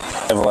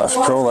 Dive left,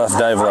 pro left,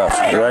 dive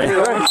left. You ready?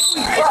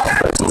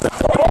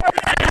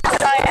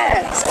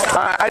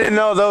 I didn't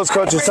know those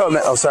coaches told me.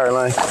 Oh, sorry,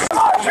 Lane. He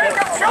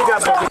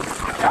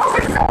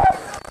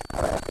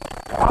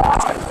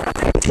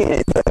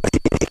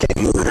can't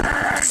move.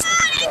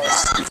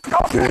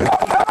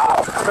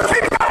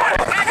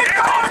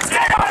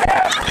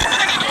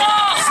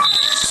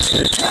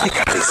 I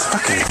got these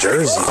fucking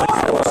jerseys.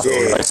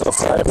 Yeah. ISO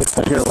 5.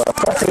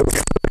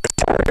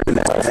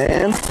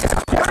 Man.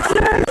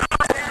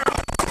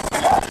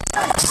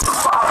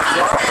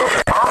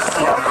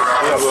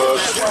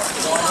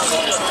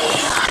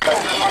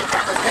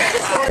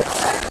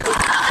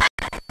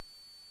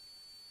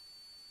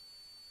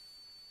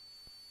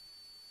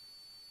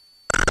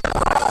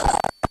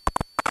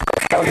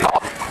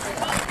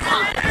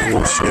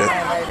 Oh shit.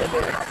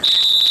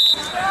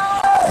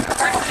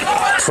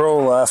 Pro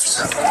left,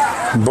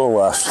 bull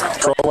left.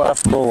 Pro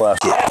left, bull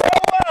left.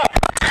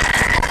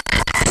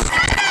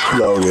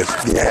 Logan.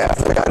 Yeah, I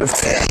got it.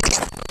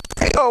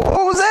 Oh,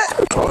 what was that?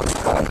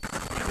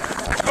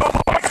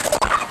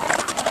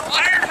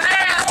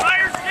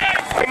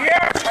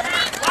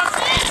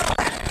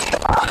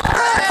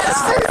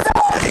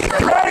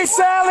 Ready,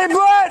 Sally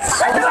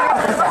Blitz!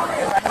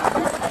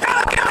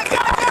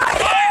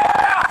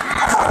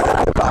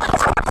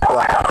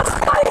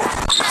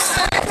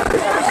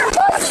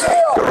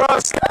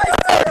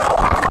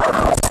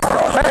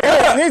 Hey,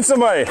 I need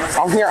somebody.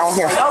 I'm here.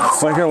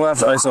 Flanker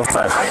left, ISO 5.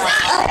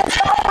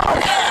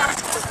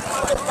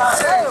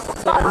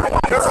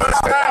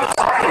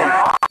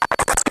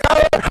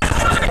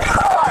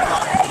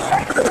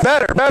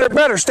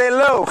 Better. Stay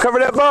low. Cover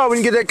that ball when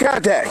you get that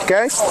contact,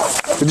 okay?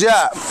 Good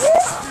job.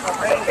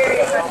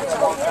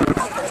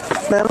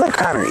 Man, let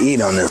Connor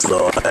eat on this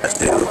little ass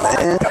dude,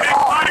 man.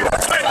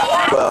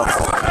 Well,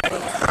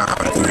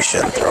 I think we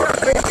shouldn't throw it.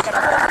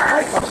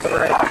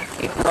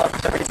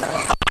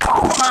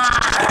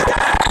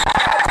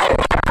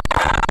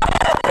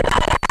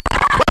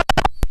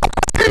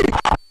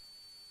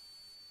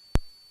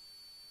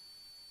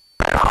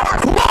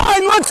 Come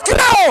on, let's go!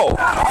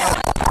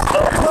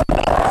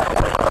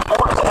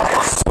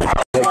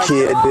 That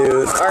kid,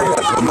 dude.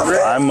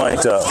 I'm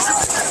mic'd up.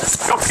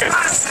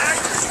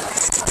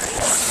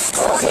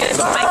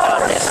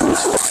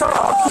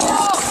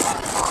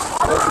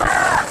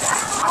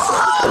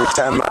 Every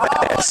time my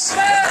ass.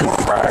 Come on,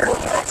 Briar.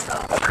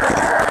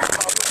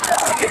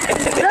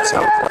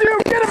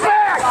 Get it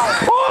back!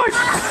 Push!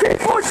 Keep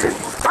pushing!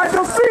 At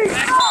the feet!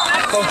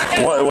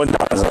 What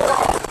does it?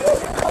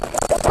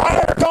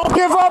 Don't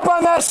give up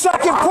on that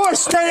second push.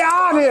 Stay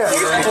on here.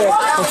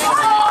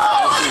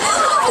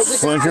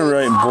 Flanker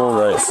right, bull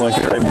right.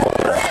 Flanker right, bull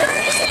right.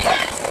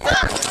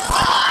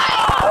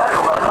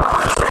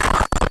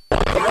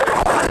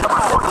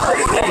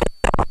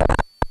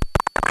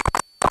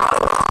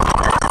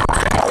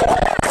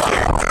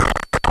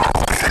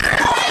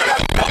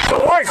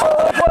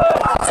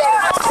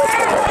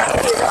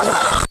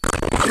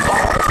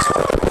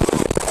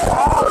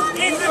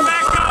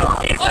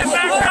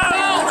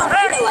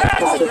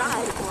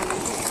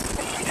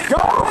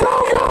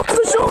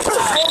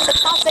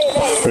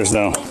 First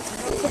down.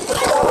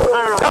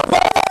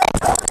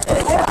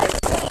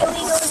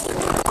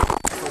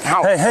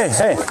 Hey, hey,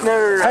 hey.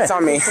 No, that's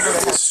on me.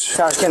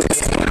 Josh, can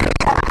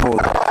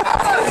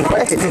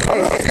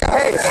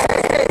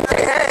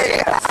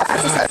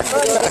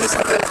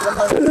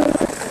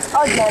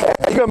hey.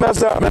 You gonna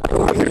mess up, man.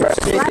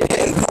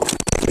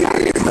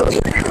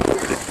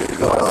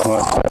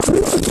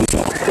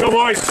 Go,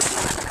 boys.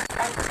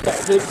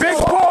 Big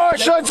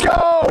push, let's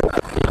go.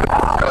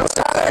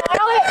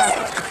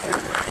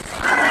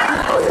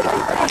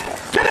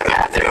 Get him,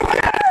 Matthew.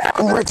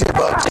 Right to the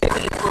butt.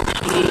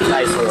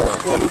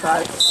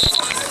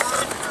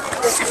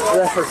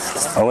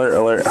 Alert,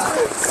 alert.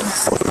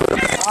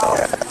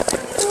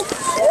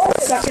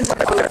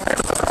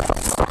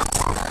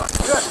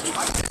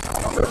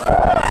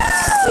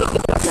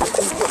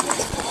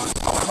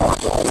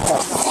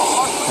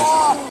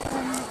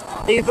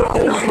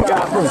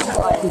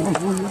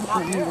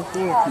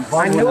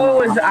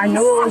 I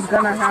knew it was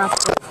gonna happen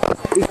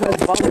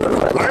because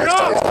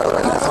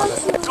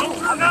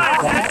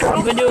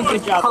You've been doing a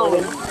good job,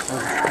 Logan.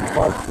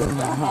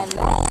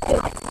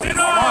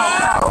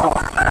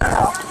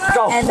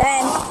 And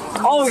then,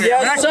 Oh,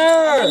 yes,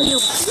 sir.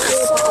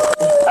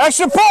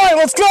 Extra point,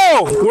 let's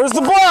go! Where's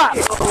the block?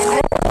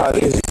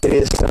 These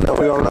idiots know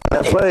we're gonna run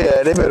that play.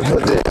 They better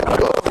put this.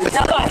 These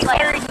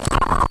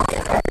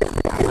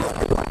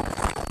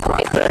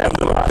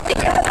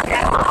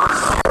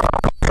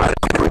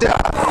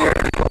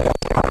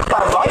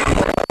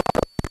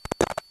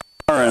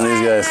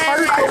guys.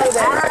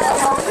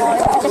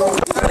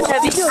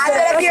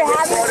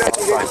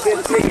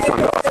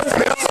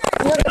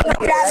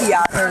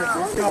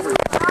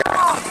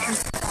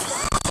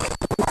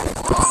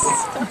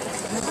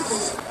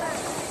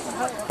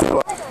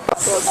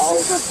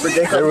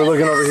 They were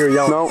looking over here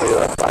yelling. No.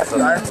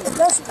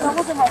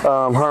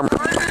 Harmon.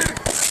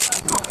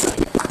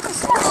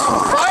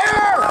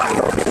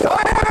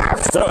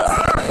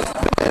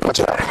 Watch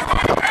out.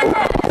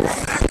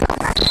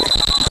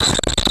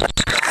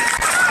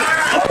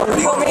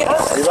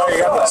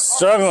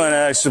 Struggling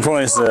at extra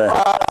points today.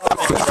 I'm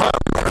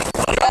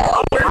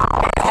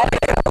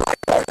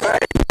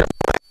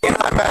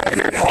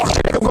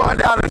going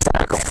down and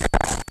tackle.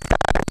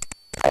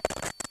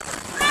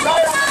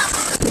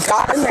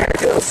 Got in there,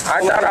 too.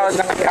 I thought I was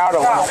knocked out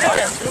of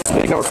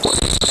one. Number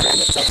 40.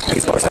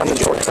 He's always on the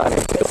short side,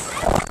 too.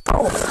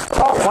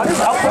 What is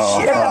up with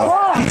shit?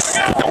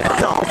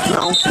 No.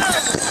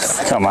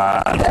 Come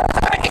on. All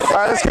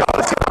right, let's go.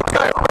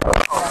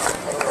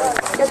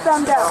 get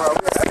them down.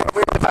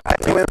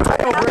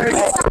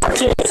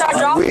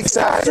 Weak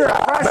side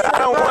drop, but I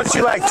don't want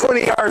you like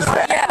 20 yards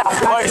back.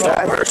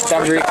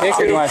 Time to re-kick,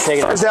 or do you want to take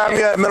it? First down,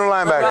 get middle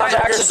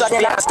linebacker. It's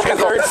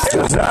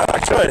not my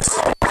choice.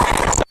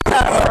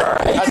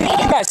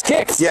 You guys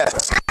kicked.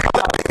 Yes.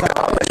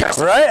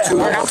 Right? I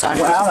mean,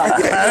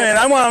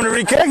 I want him to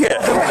re-kick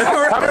it.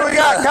 How many we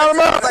got? Count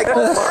them up.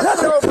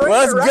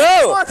 Let's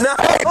go.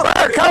 Hey,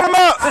 Blair, count them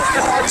up.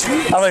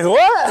 I'm like,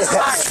 what?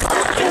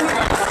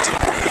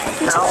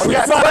 We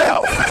got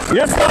 12.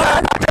 You're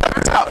fine.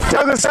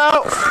 Tug us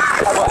out.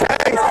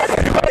 Hey,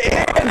 everybody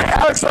in.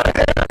 Alex right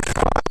there.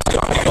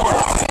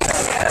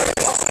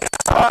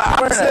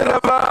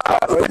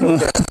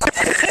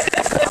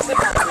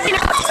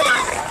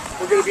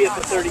 We're going to be at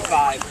the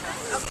 35.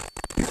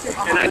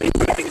 And I need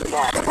to take the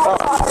ball.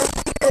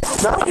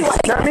 Not me.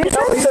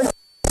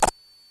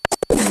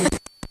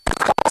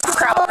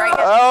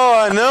 Oh,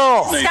 I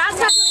know.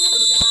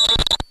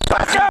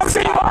 Let's go,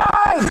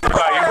 C-Line!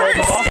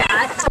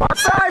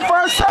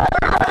 First side,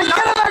 everybody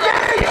get in the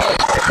game!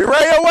 You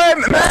ready away,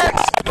 Max?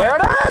 There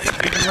it is!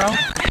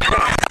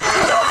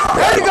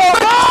 There you go,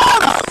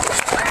 Bob!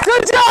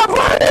 Good job,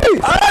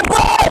 buddy! All right,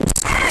 Bob!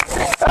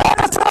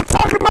 That's what I'm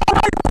talking about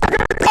right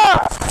there!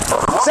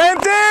 Same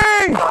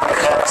thing!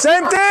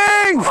 Same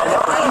thing!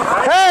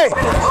 Hey!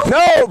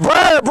 No,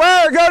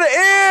 Briar, go to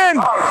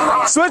in!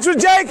 Switch with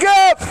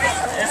Jacob!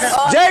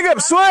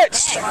 Jacob,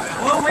 switch!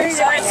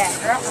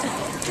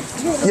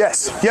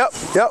 Yes, yep.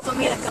 Up,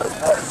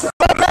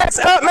 Max,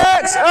 up!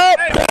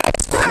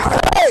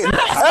 Hey!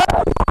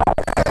 Up!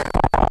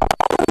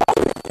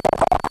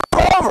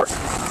 Over!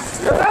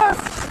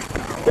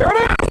 There it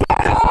is!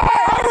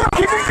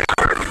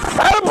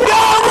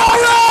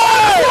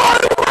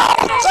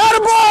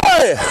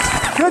 Attaboy!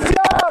 Good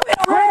job!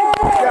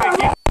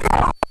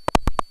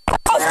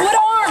 split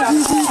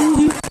arms.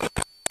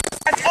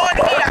 That's on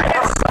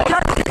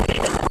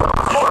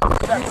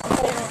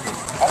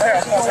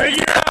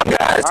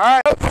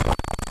All right.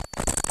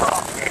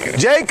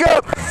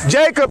 Jacob,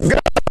 go.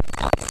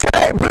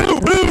 Hey, blue.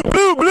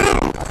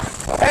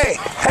 Hey,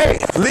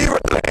 leave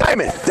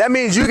alignment. That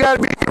means you gotta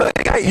be,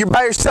 hey, you're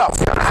by yourself.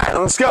 All right,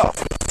 let's go.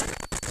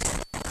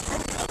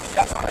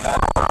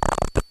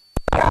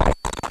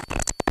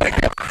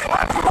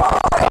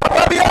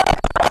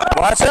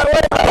 Watch that way.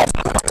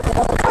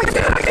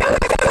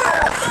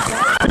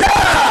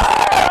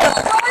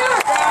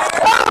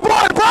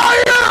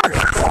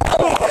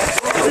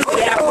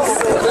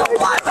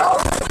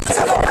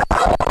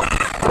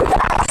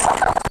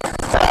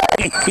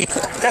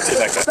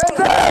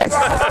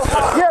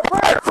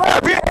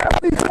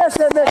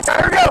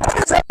 There we go.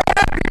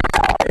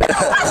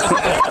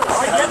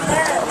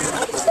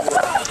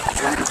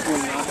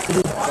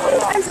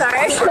 I'm sorry.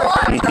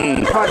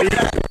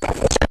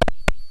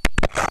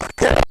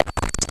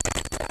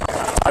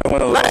 I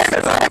want to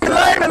Layman.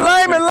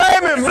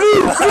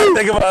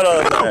 think about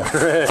all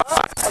that.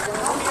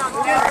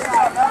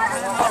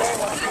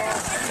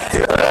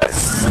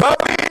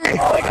 Bobby.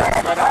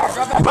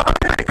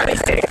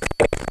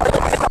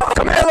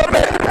 Come here a little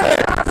bit.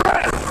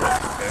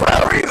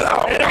 Well,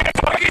 reload.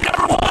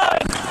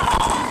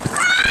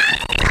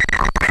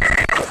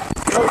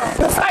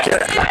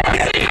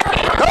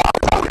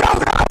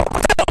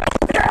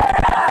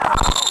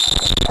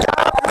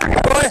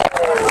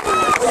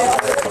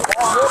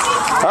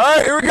 All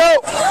right, here we go.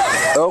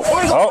 Oh.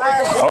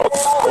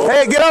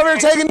 Hey, get over here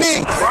and take a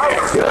knee.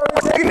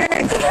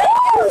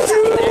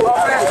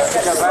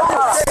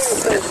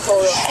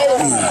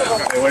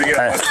 What do you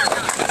got?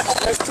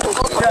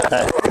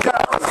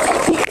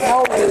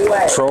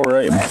 Troll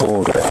right,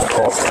 bull right.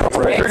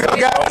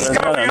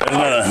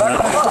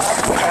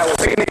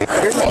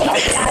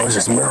 What's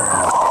this mirror?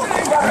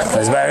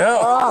 Let's back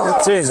up.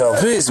 Jeez, oh,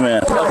 please,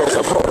 man. Troll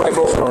right,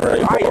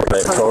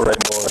 bull right.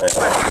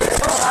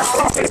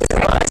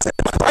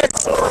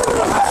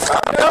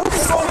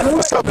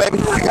 What's up, baby?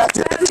 You got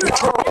to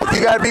control.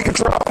 You got to be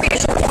controlled.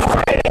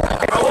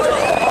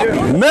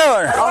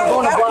 Miller.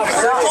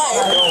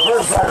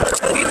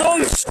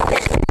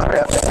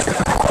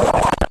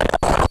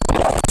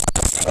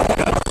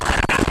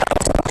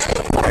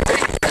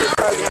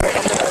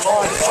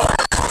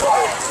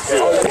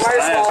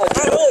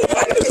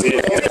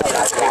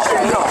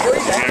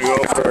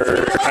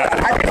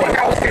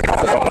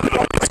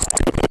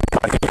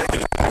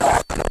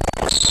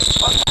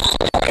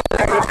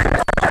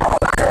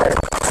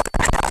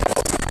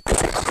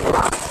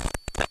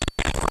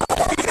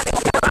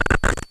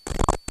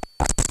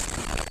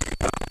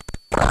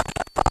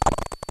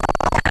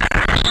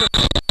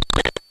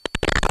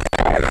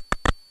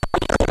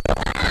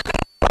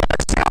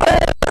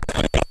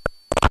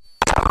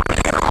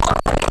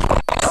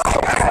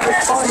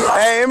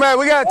 Hey, man,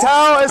 we got a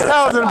towel. There's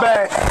towels in the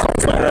bag.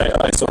 Right,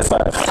 ISO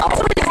 5.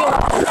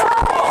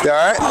 You all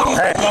right?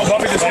 Hey,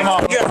 Bobby just came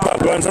off.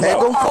 Going some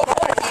Ankle?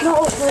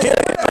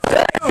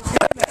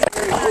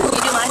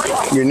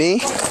 Your knee?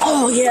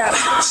 Oh,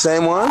 yeah.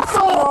 Same one?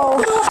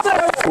 Oh.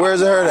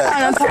 Where's it hurt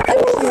at?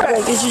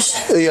 It's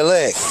just Your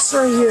leg.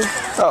 right here.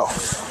 Oh,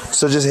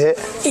 so just hit?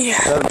 Yeah.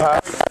 Another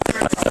pop?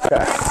 Okay,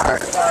 all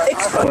right.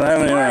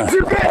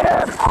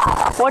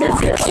 What is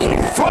this?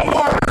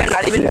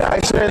 Not even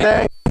ice or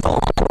anything?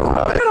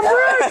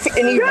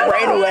 And he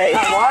ran away.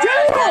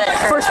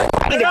 First,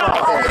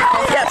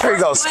 Here you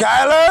go,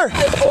 Skylar.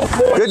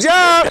 Good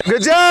job.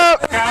 Good job.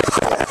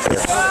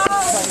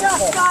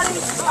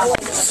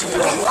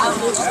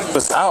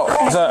 What's out?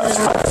 What's up?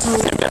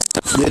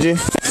 Did you?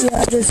 Yeah,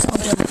 I just saw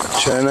them.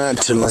 Try not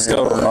to. Let's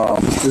go.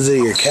 Is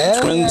it your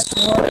cat? Twins.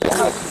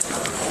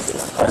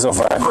 ISO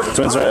 5.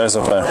 Twins right,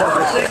 ISO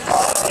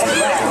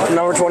 5.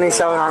 Number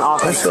 27 on I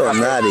offense. feel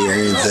naughty or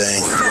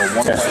anything.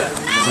 Okay.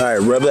 All right,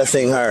 rub that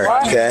thing hard,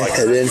 okay?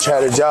 And then try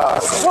to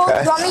jog,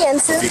 okay? Want me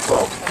instant?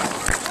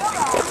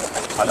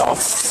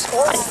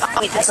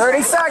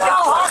 30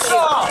 seconds.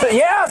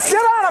 Yeah, sit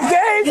on him,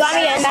 Gabe. You want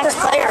me to next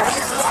player?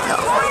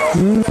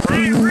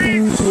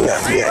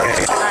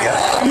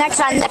 Yeah. Next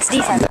time, next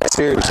defense.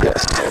 Serious,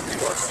 yes.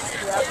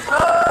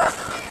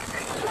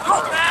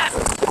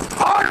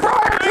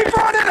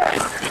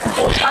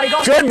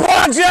 Good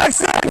ball,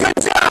 Jackson.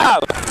 Good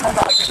job.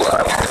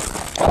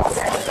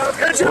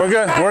 We're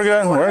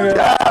good.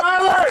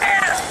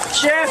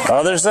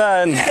 Other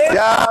side.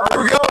 Yeah,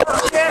 here we go.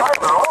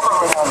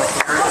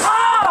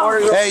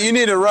 Hey, you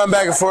need to run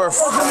back and forth,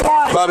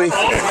 Bobby.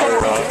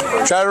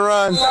 Try to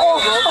run.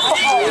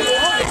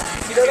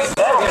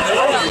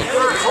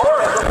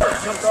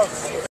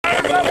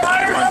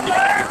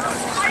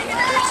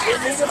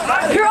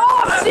 You're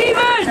off,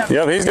 Steven!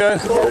 Yep, he's good.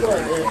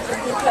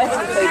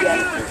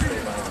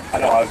 I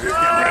know, I was just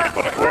getting ready to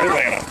put a clear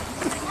on.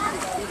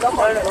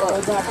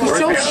 He's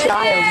so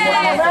shy of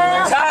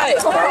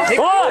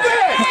what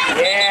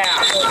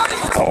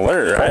Yeah.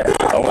 Alert, right?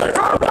 Alert.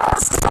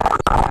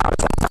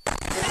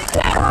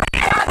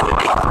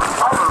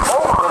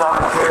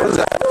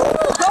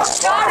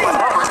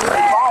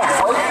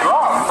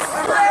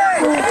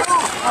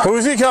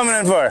 Who's he coming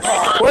in for?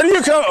 Where do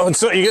you come? Oh,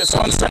 so you get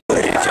someone.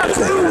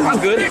 I'm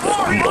good.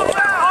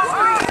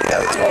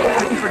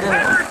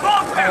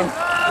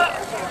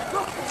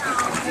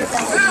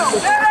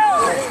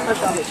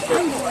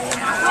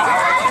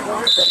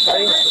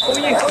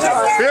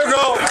 Field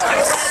goal.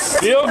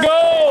 Field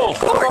goal.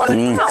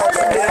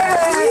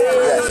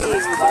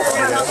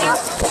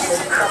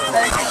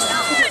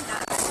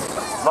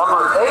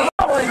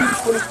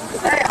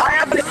 Hey, I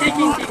have the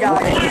kicking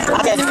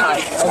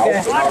guy.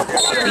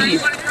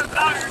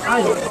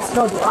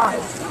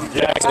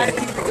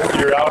 Jackson,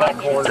 you're out on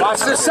corner. Watch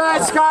the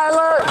side,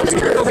 Skylar.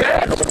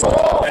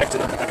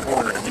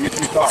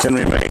 Can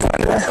we make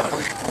under?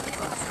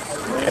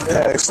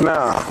 X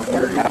now.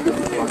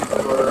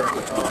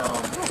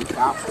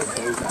 We're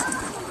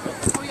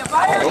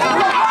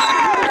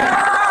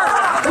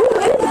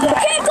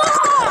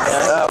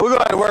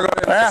going to work on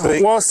it next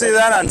week. We'll see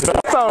that on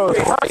film.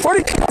 Where'd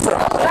he come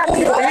from? Oh,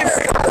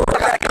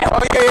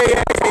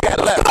 yeah.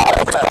 Left.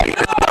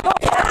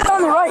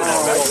 On the right.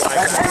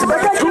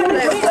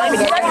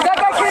 That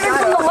guy came in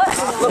from the left.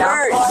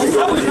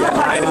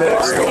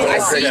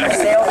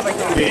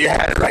 You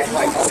had it right.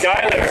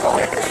 Skyler,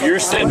 you're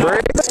sitting.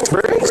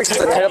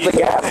 Head up the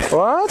gap.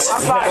 What?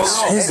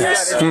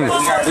 Jesus.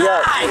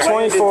 Yeah,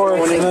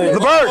 24. The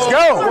Birds,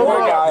 go!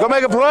 Go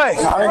make a play.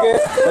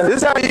 This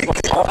is how you...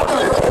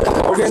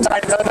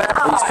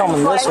 He's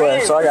coming this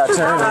way, so I got to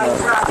turn him.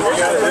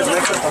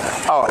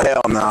 Oh,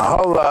 hell no.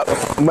 Hold up.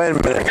 Wait a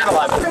minute.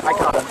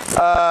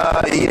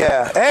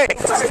 Yeah. Hey,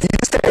 you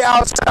stay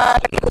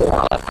outside.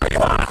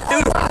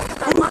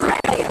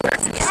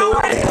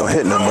 Ain't gonna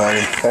hit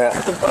nobody.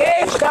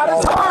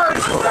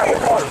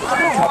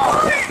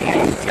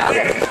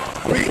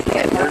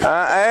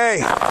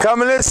 Hey,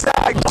 coming this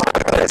side.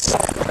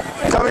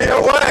 Coming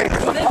your way.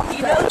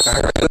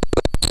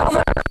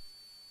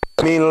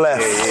 Mean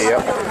left.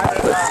 Yep.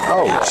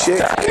 Oh,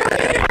 shit.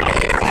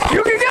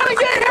 You can get it.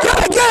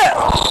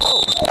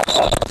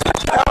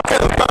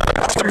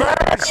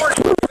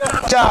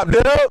 Good job,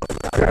 dude.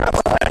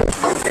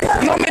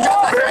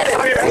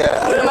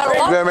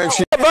 Yeah. Make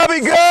sure. Bubby,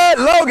 good.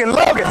 Logan,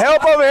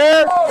 help over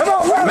here.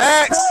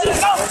 Max.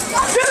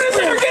 Get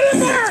in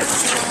there.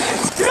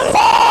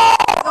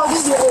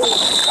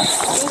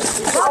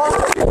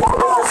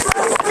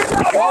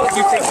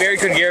 You take very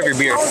good care of your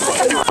beard.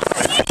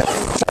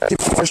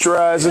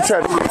 Moisturize and try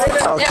to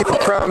keep the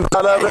crumbs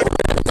out of it.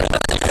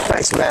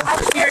 Thanks, man.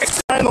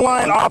 Find the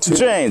line off the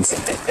chains.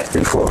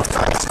 3, 4,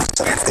 5, 6,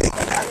 7, 8,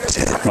 9,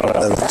 10,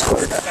 11,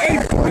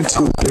 12. 1,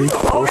 2, 3,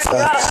 4,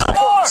 5,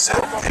 6,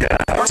 7,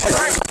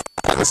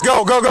 8. Let's go,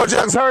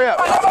 Jugs, hurry up.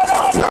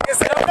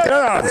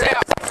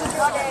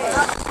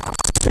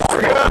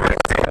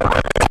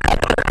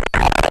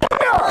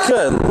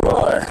 Good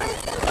Lord.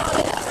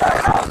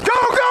 Go,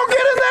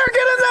 get in there.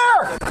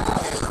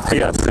 I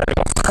got that.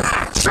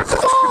 Shoot the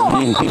ball.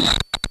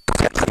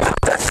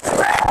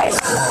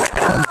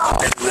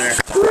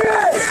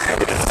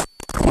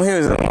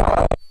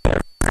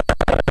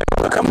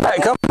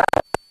 Come back.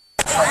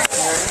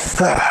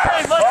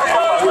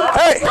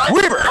 Hey,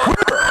 Weaver,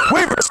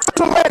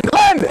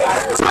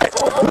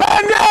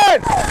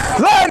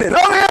 Landon,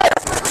 over here.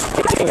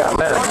 18 got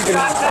better.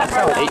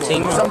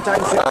 18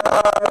 sometimes.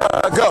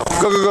 Go.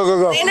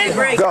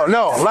 Go,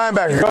 no,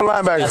 linebacker,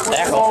 linebacker.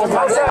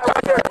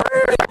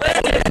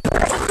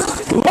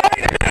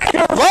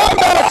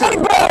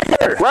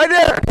 Linebacker, right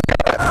there.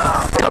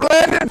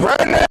 Landon,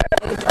 right there.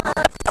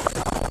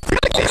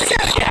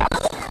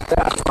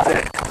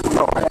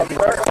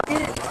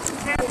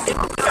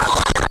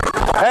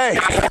 Hey,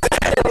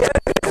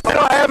 we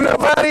don't have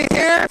nobody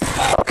here,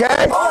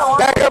 okay?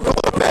 Back up a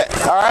little bit,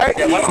 all right?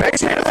 Make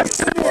sure you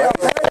listen.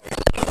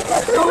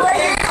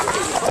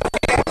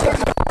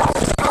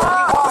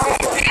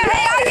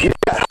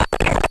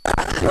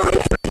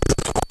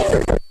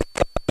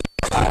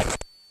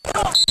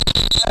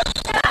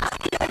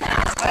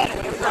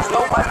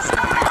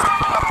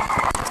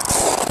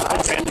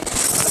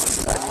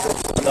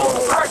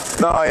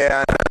 Oh,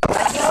 yeah,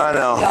 I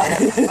know.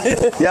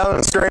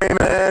 Yelling,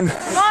 screaming.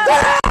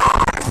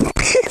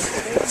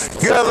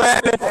 Good,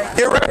 Landon.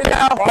 Get ready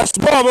now. Watch the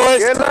ball, boys.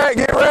 Get ready.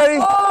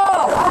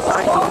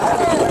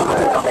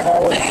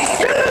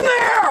 Get in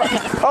there.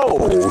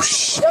 Oh,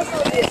 shit.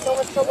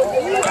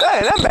 Hey,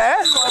 not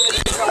bad.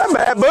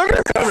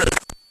 Booger.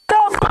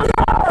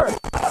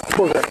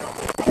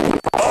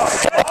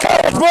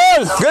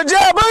 Boys. Good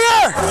job,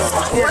 Booger.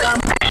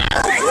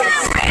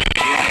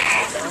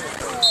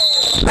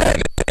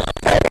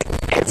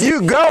 If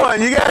you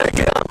going, you gotta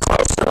get up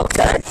closer,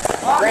 okay?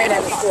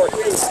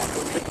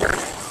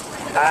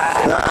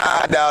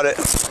 I doubt it.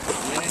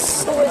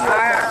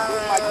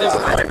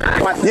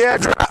 Yeah,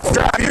 drop.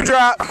 You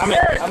drop. I'm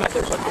at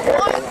this one.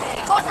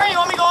 Look, you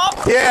want me to go up?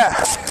 Yeah.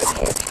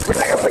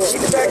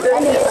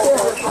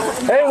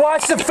 Hey,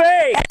 watch the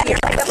fade.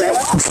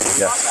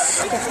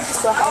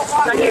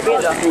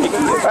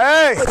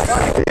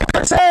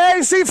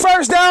 Hey, see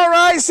first down,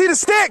 right? See the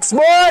sticks,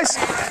 boys.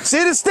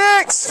 See the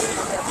sticks.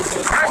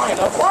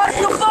 Watch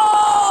the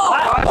ball! All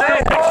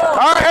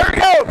right, here we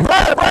go.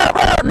 Brad,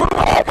 move on.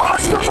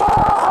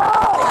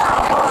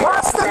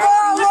 Watch the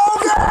ball,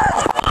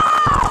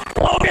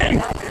 Logan.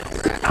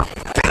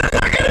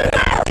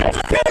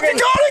 Get in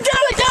there.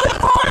 Get it.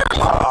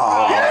 Oh,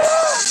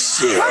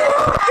 shit.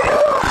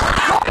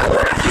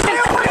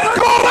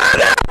 Go on,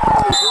 Landon.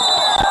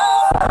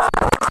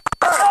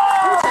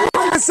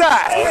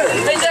 Inside.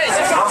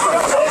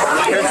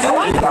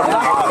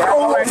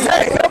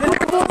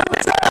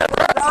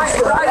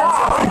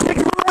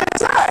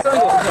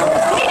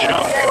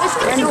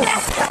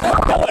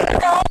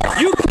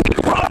 You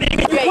running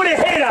and you put a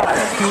hit on it.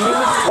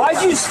 Why'd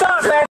you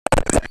stop, man?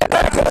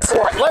 Let's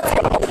go.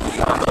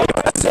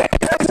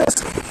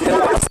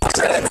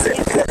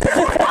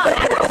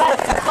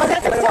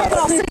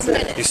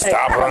 You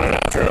stop running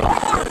after him.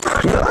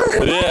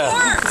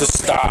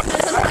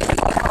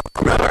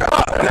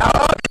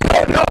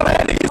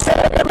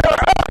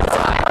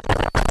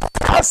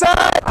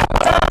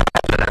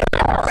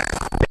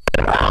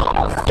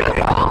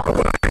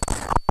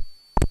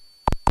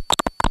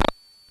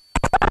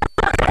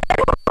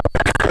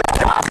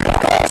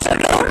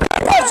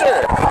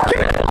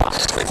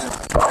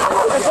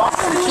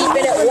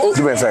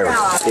 do me a favor.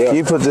 Can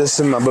you put this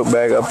in my book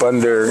bag up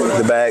under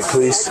the bag,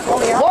 please?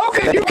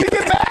 Logan, you can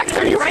get back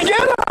there. You can get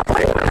him.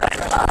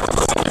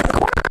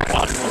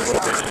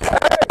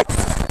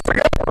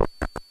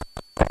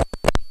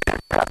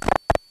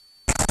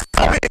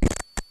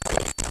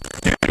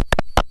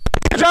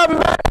 Drop it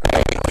back.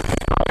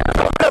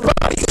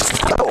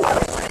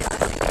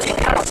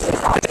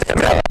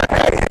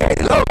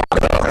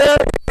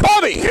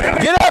 Bobby,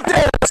 get up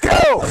there. Let's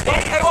go.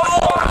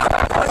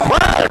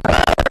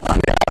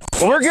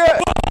 We're good.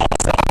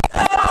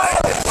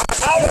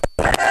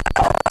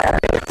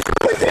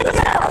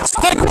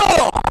 Stick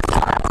middle.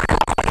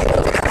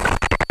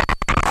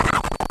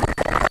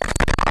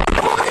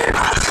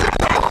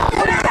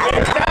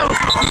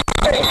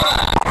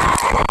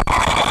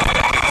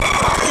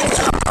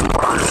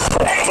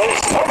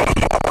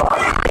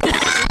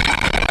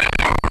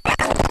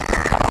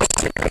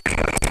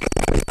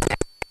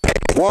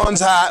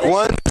 One's hot,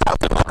 one.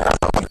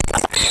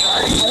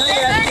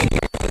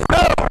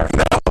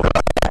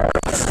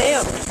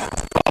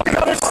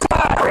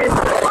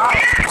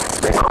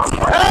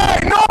 Hey,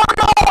 no!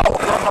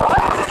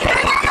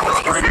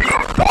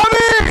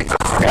 Bobby! Go!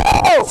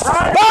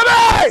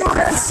 Bobby!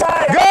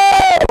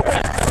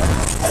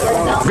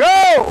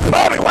 Go!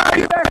 Bobby, why are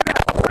you there?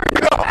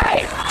 Go!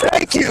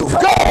 Thank you! Go!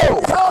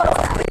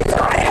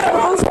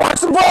 Watch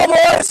the ball,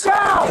 boys!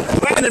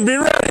 Landon, be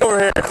ready over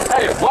here.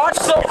 Hey, watch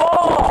the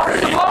ball!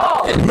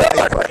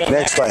 Miller.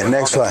 Next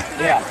play.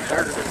 Yeah.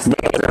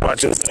 Miller,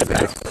 watch this. Come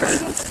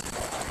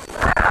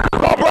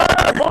on,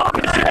 Brian! Come on,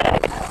 Jay.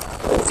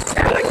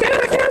 Get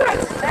it.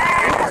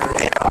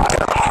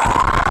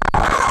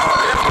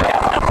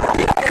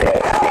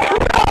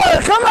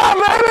 Come on,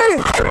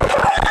 baby! Go.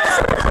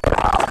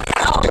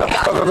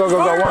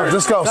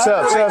 Let's go.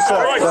 Sub.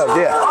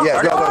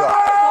 Yeah, go.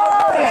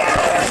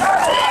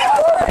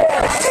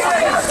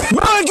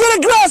 Miller, get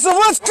aggressive.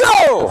 Let's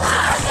go!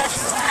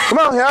 Come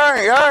on, all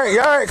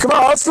right. Come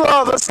on, let's go.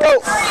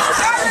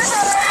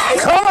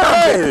 Come on,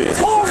 baby.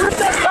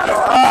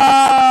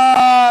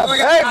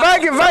 Hey,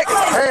 Viking.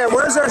 Hey,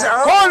 where's our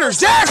corners?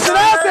 Jackson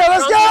out there.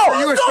 Let's go. Are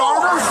you a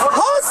starter?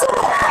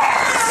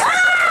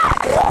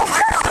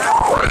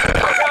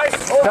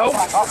 Nope.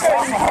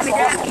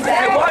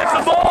 Hey, watch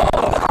the ball!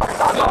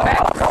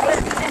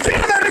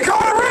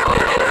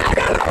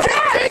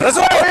 That's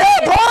why we're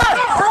at, Brian.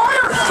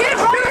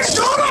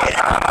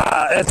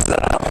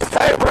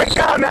 Hey, break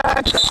down,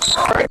 man.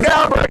 Break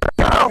down.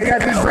 You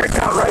got this break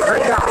down, right?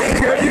 Break down.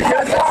 You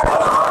good?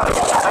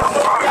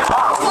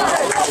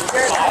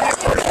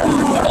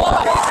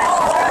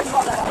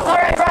 All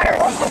right, Brian.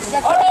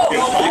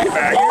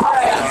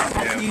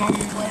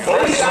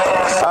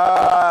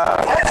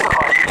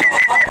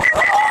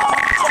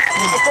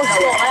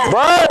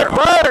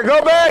 Brian,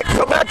 go back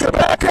to the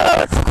back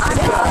up.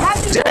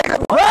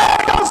 Jacob,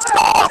 Brian, don't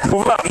stop.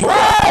 Move up.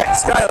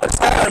 Skyler,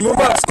 move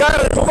up.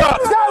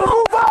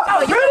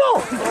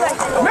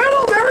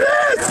 Middle, there it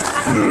is.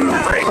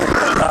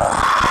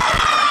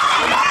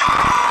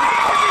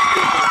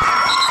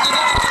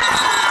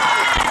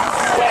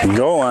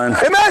 Go on.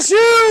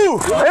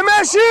 MSU.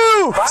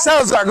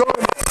 Sounds like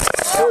going.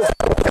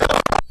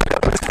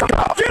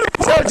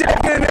 So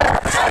Jacob in there.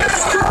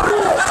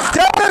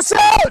 Tell us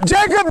out.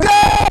 Jacob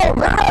down.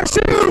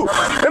 MSU.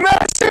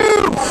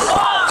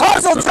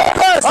 Hustle,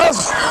 Thomas.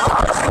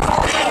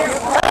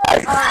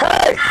 Hey,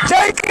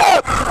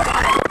 Jacob.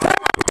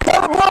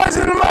 Tell the boys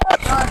in the mud.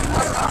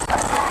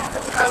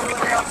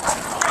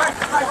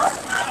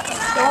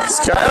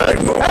 Skyler,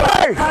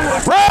 hey,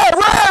 Red.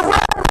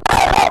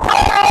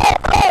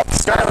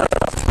 Skyler.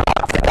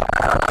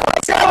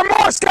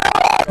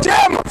 Skyler,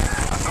 Jim.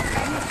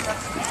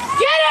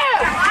 Get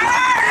him!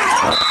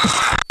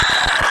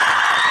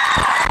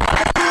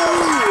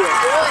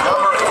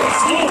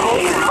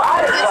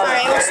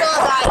 Sorry, we're still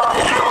alive.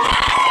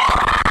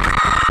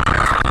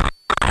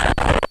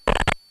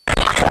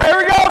 Here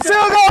we go,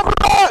 field goal for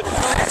that.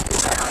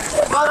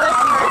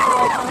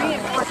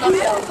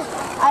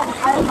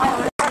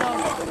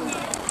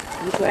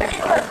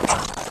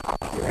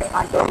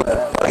 I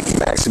think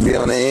Max should be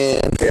on the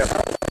end. Yeah.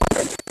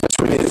 Which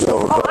we need to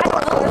go.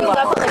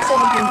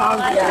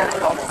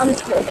 I'm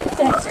just kidding.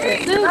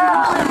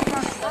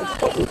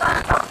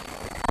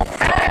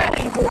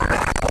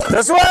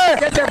 This way!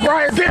 Get there,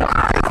 Brian. Get him.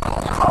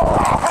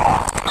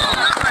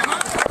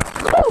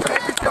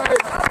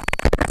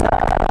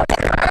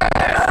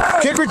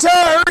 Kick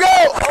return, here we go!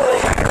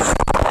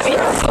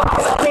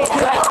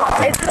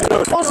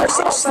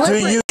 Do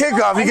you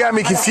kickoff? You got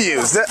me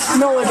confused.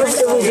 No, it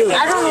doesn't really do.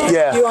 I don't know.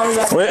 Yeah.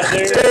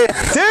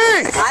 T!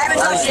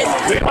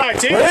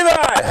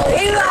 Levi!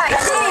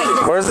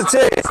 Where's the T?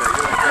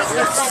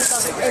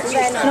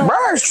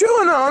 Brian's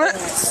chewing on it.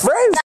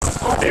 Brave.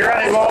 You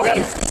ready,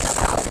 Logan?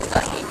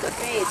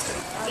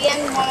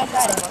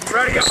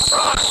 Ready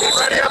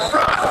up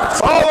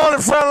front. All on the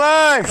front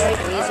line.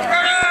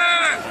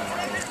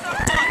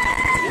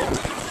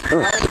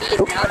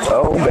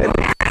 Oh, baby.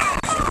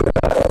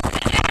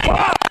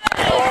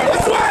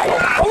 This way!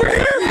 Over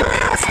here!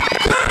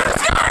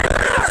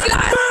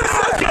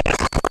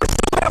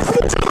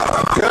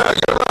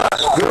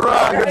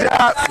 Good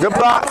job. Good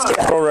block.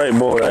 Go right,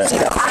 bull right.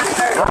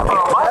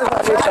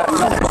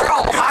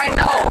 I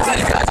know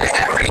because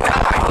every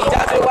time he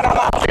does it when I'm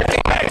out. Got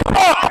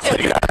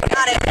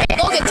it.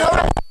 Look at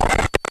Torah.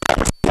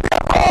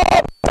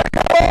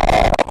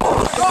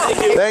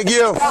 Thank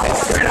you.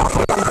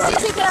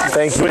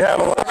 Thank you. We have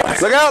a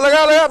Look out, look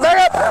out, look out. Back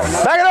up.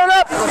 Back it on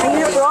up.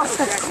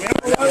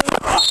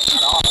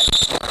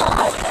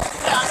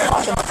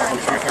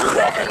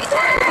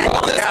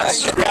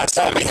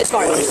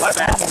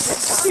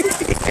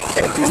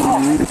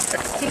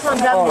 He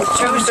comes up with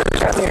choosers.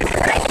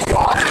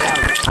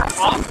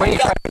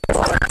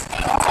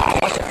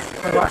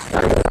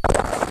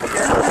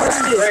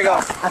 There you go. I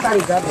thought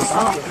he grabbed the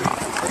ball.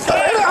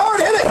 Hit it hard,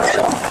 hit it.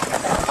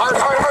 Hard,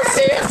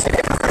 Sam.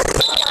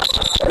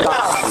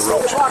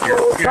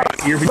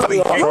 You're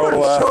between throw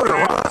left,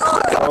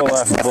 bull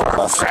left.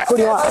 What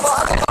do you want?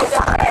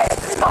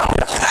 I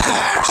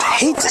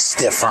hate the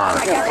stiff arm.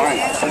 Go,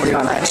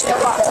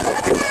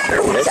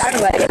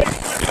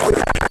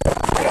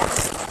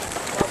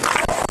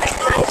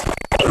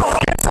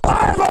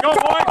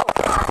 boy.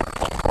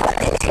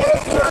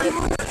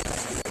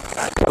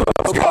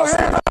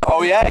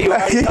 Oh, yeah, you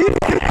already know.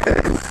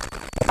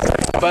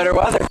 Better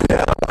weather.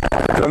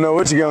 Don't know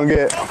what you're gonna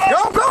get. Go,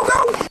 go,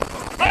 go!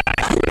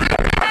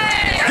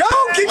 Go,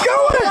 keep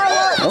going!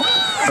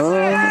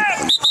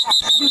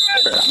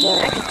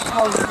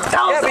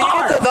 Yeah, but you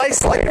get the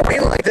nice like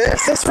rain like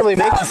this. This really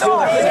makes you feel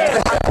like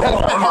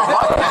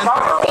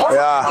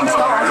Yeah.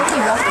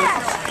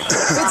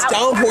 it's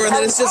downpouring,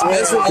 then it's just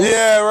miserable.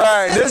 Yeah,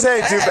 right. This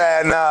ain't too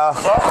bad now.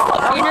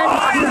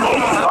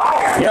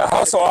 Yeah,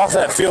 hustle off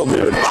that field,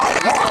 dude.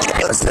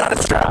 That's not a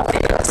trap.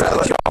 That's not a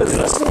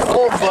business.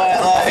 Oh, but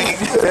like,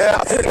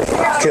 Yeah.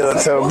 Killer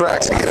told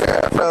Brock to get her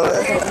umbrella.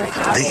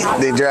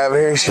 They drive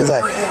here. She's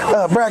like,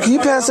 Brock, can you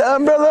pass the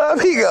umbrella up?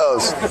 He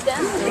goes,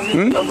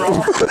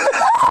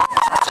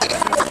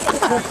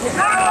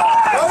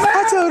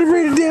 I told her to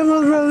bring the damn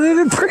umbrella. They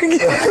didn't bring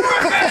it.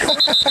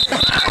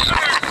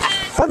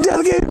 I'm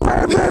delegated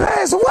by my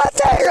ass. What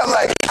thing? I'm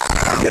like,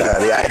 get out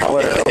of here.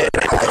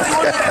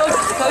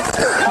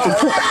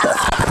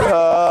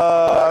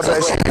 I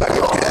bet she start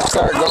going down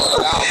more.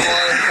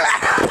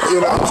 You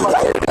know.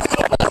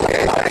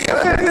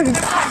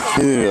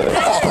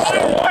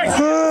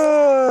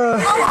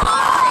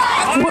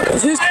 What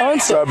is his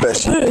concept? I bet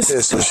she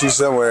is. So she's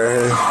somewhere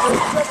here.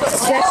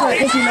 Jackson, I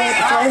think you know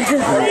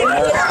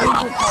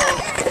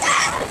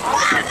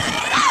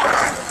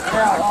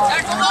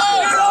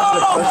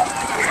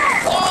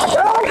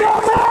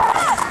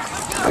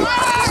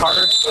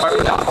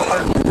harder down.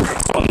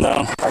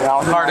 Down.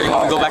 Harder, you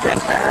want to go back in?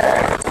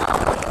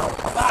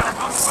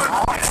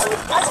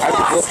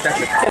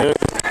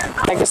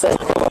 I guess that.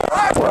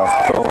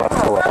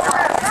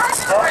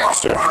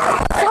 Sure.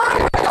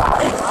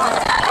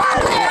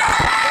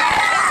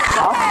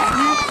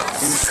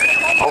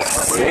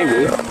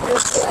 Maybe.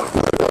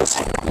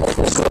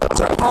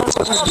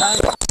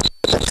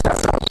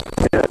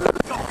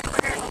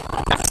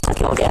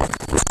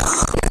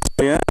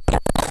 Yeah.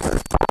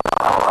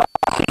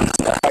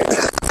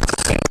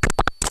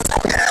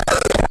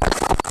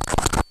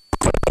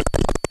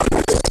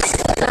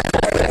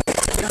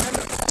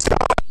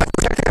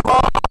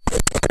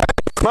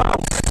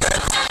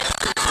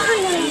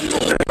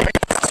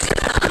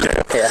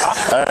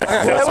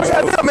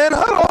 Man,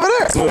 huddle over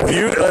there.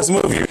 Let's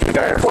move you.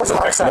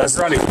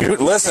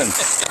 Listen.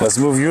 Let's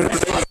move you.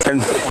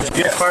 And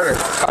Yeah, Carter.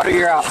 Carter,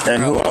 you're out.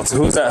 and who else?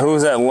 Who's that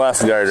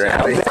left guard right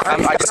now?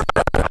 I just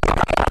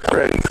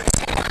Ready.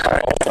 All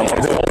right. I'm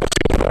gonna do it.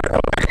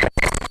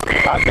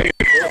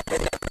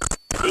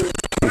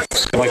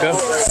 Like that?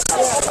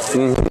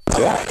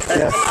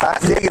 Yeah. I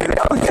dig it.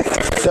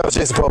 That was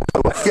just a poke.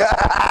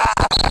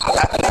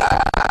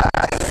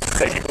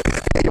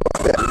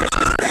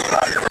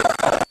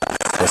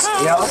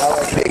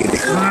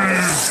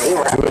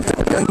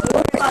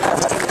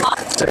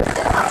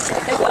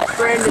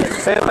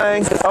 Hey,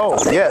 man. Oh,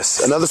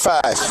 yes. Another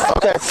 5.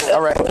 Okay.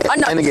 All right.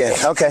 And again.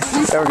 Okay.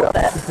 There we go.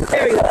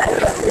 There we go.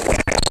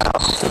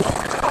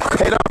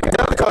 Hey, don't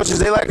tell the coaches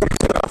they like them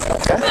too.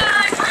 Okay.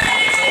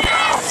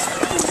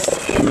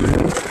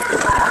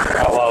 I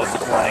love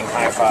playing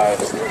high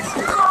fives.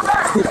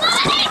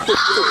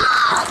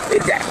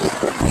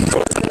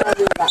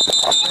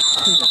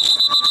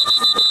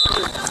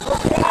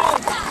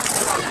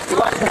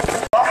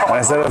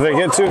 I said if they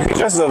get too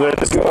congested over there,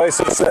 just go ice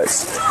at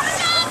 6.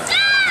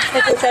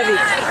 Hit this heavy.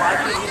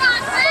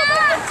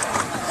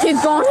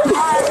 Keep going.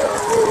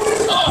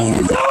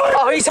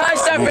 Oh, he's high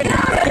stepping.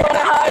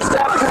 High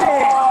stepping.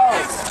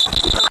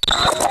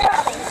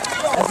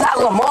 Is that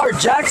Lamar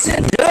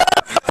Jackson?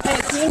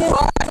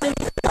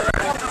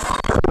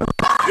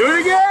 Do it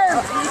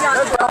again.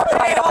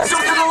 Hey, also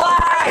to the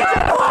left.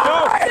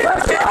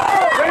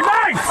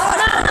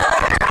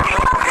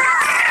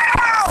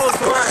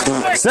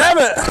 Snap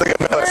it!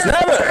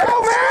 Snap it!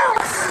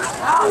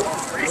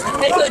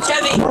 Hey, good,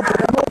 Chevy.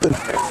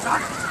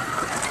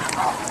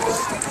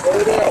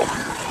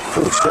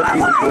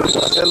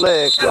 Watch that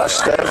leg. Watch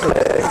that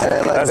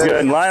leg. That's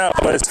good. Line up,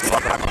 boys.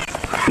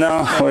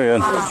 No, we're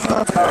good.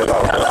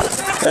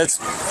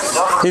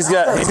 He's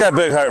got a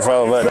big heart for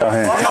Olivet down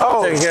here.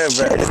 Oh, taking care of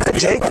it.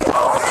 Jake.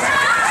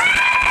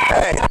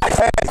 Hey,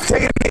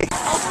 take it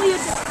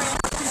easy.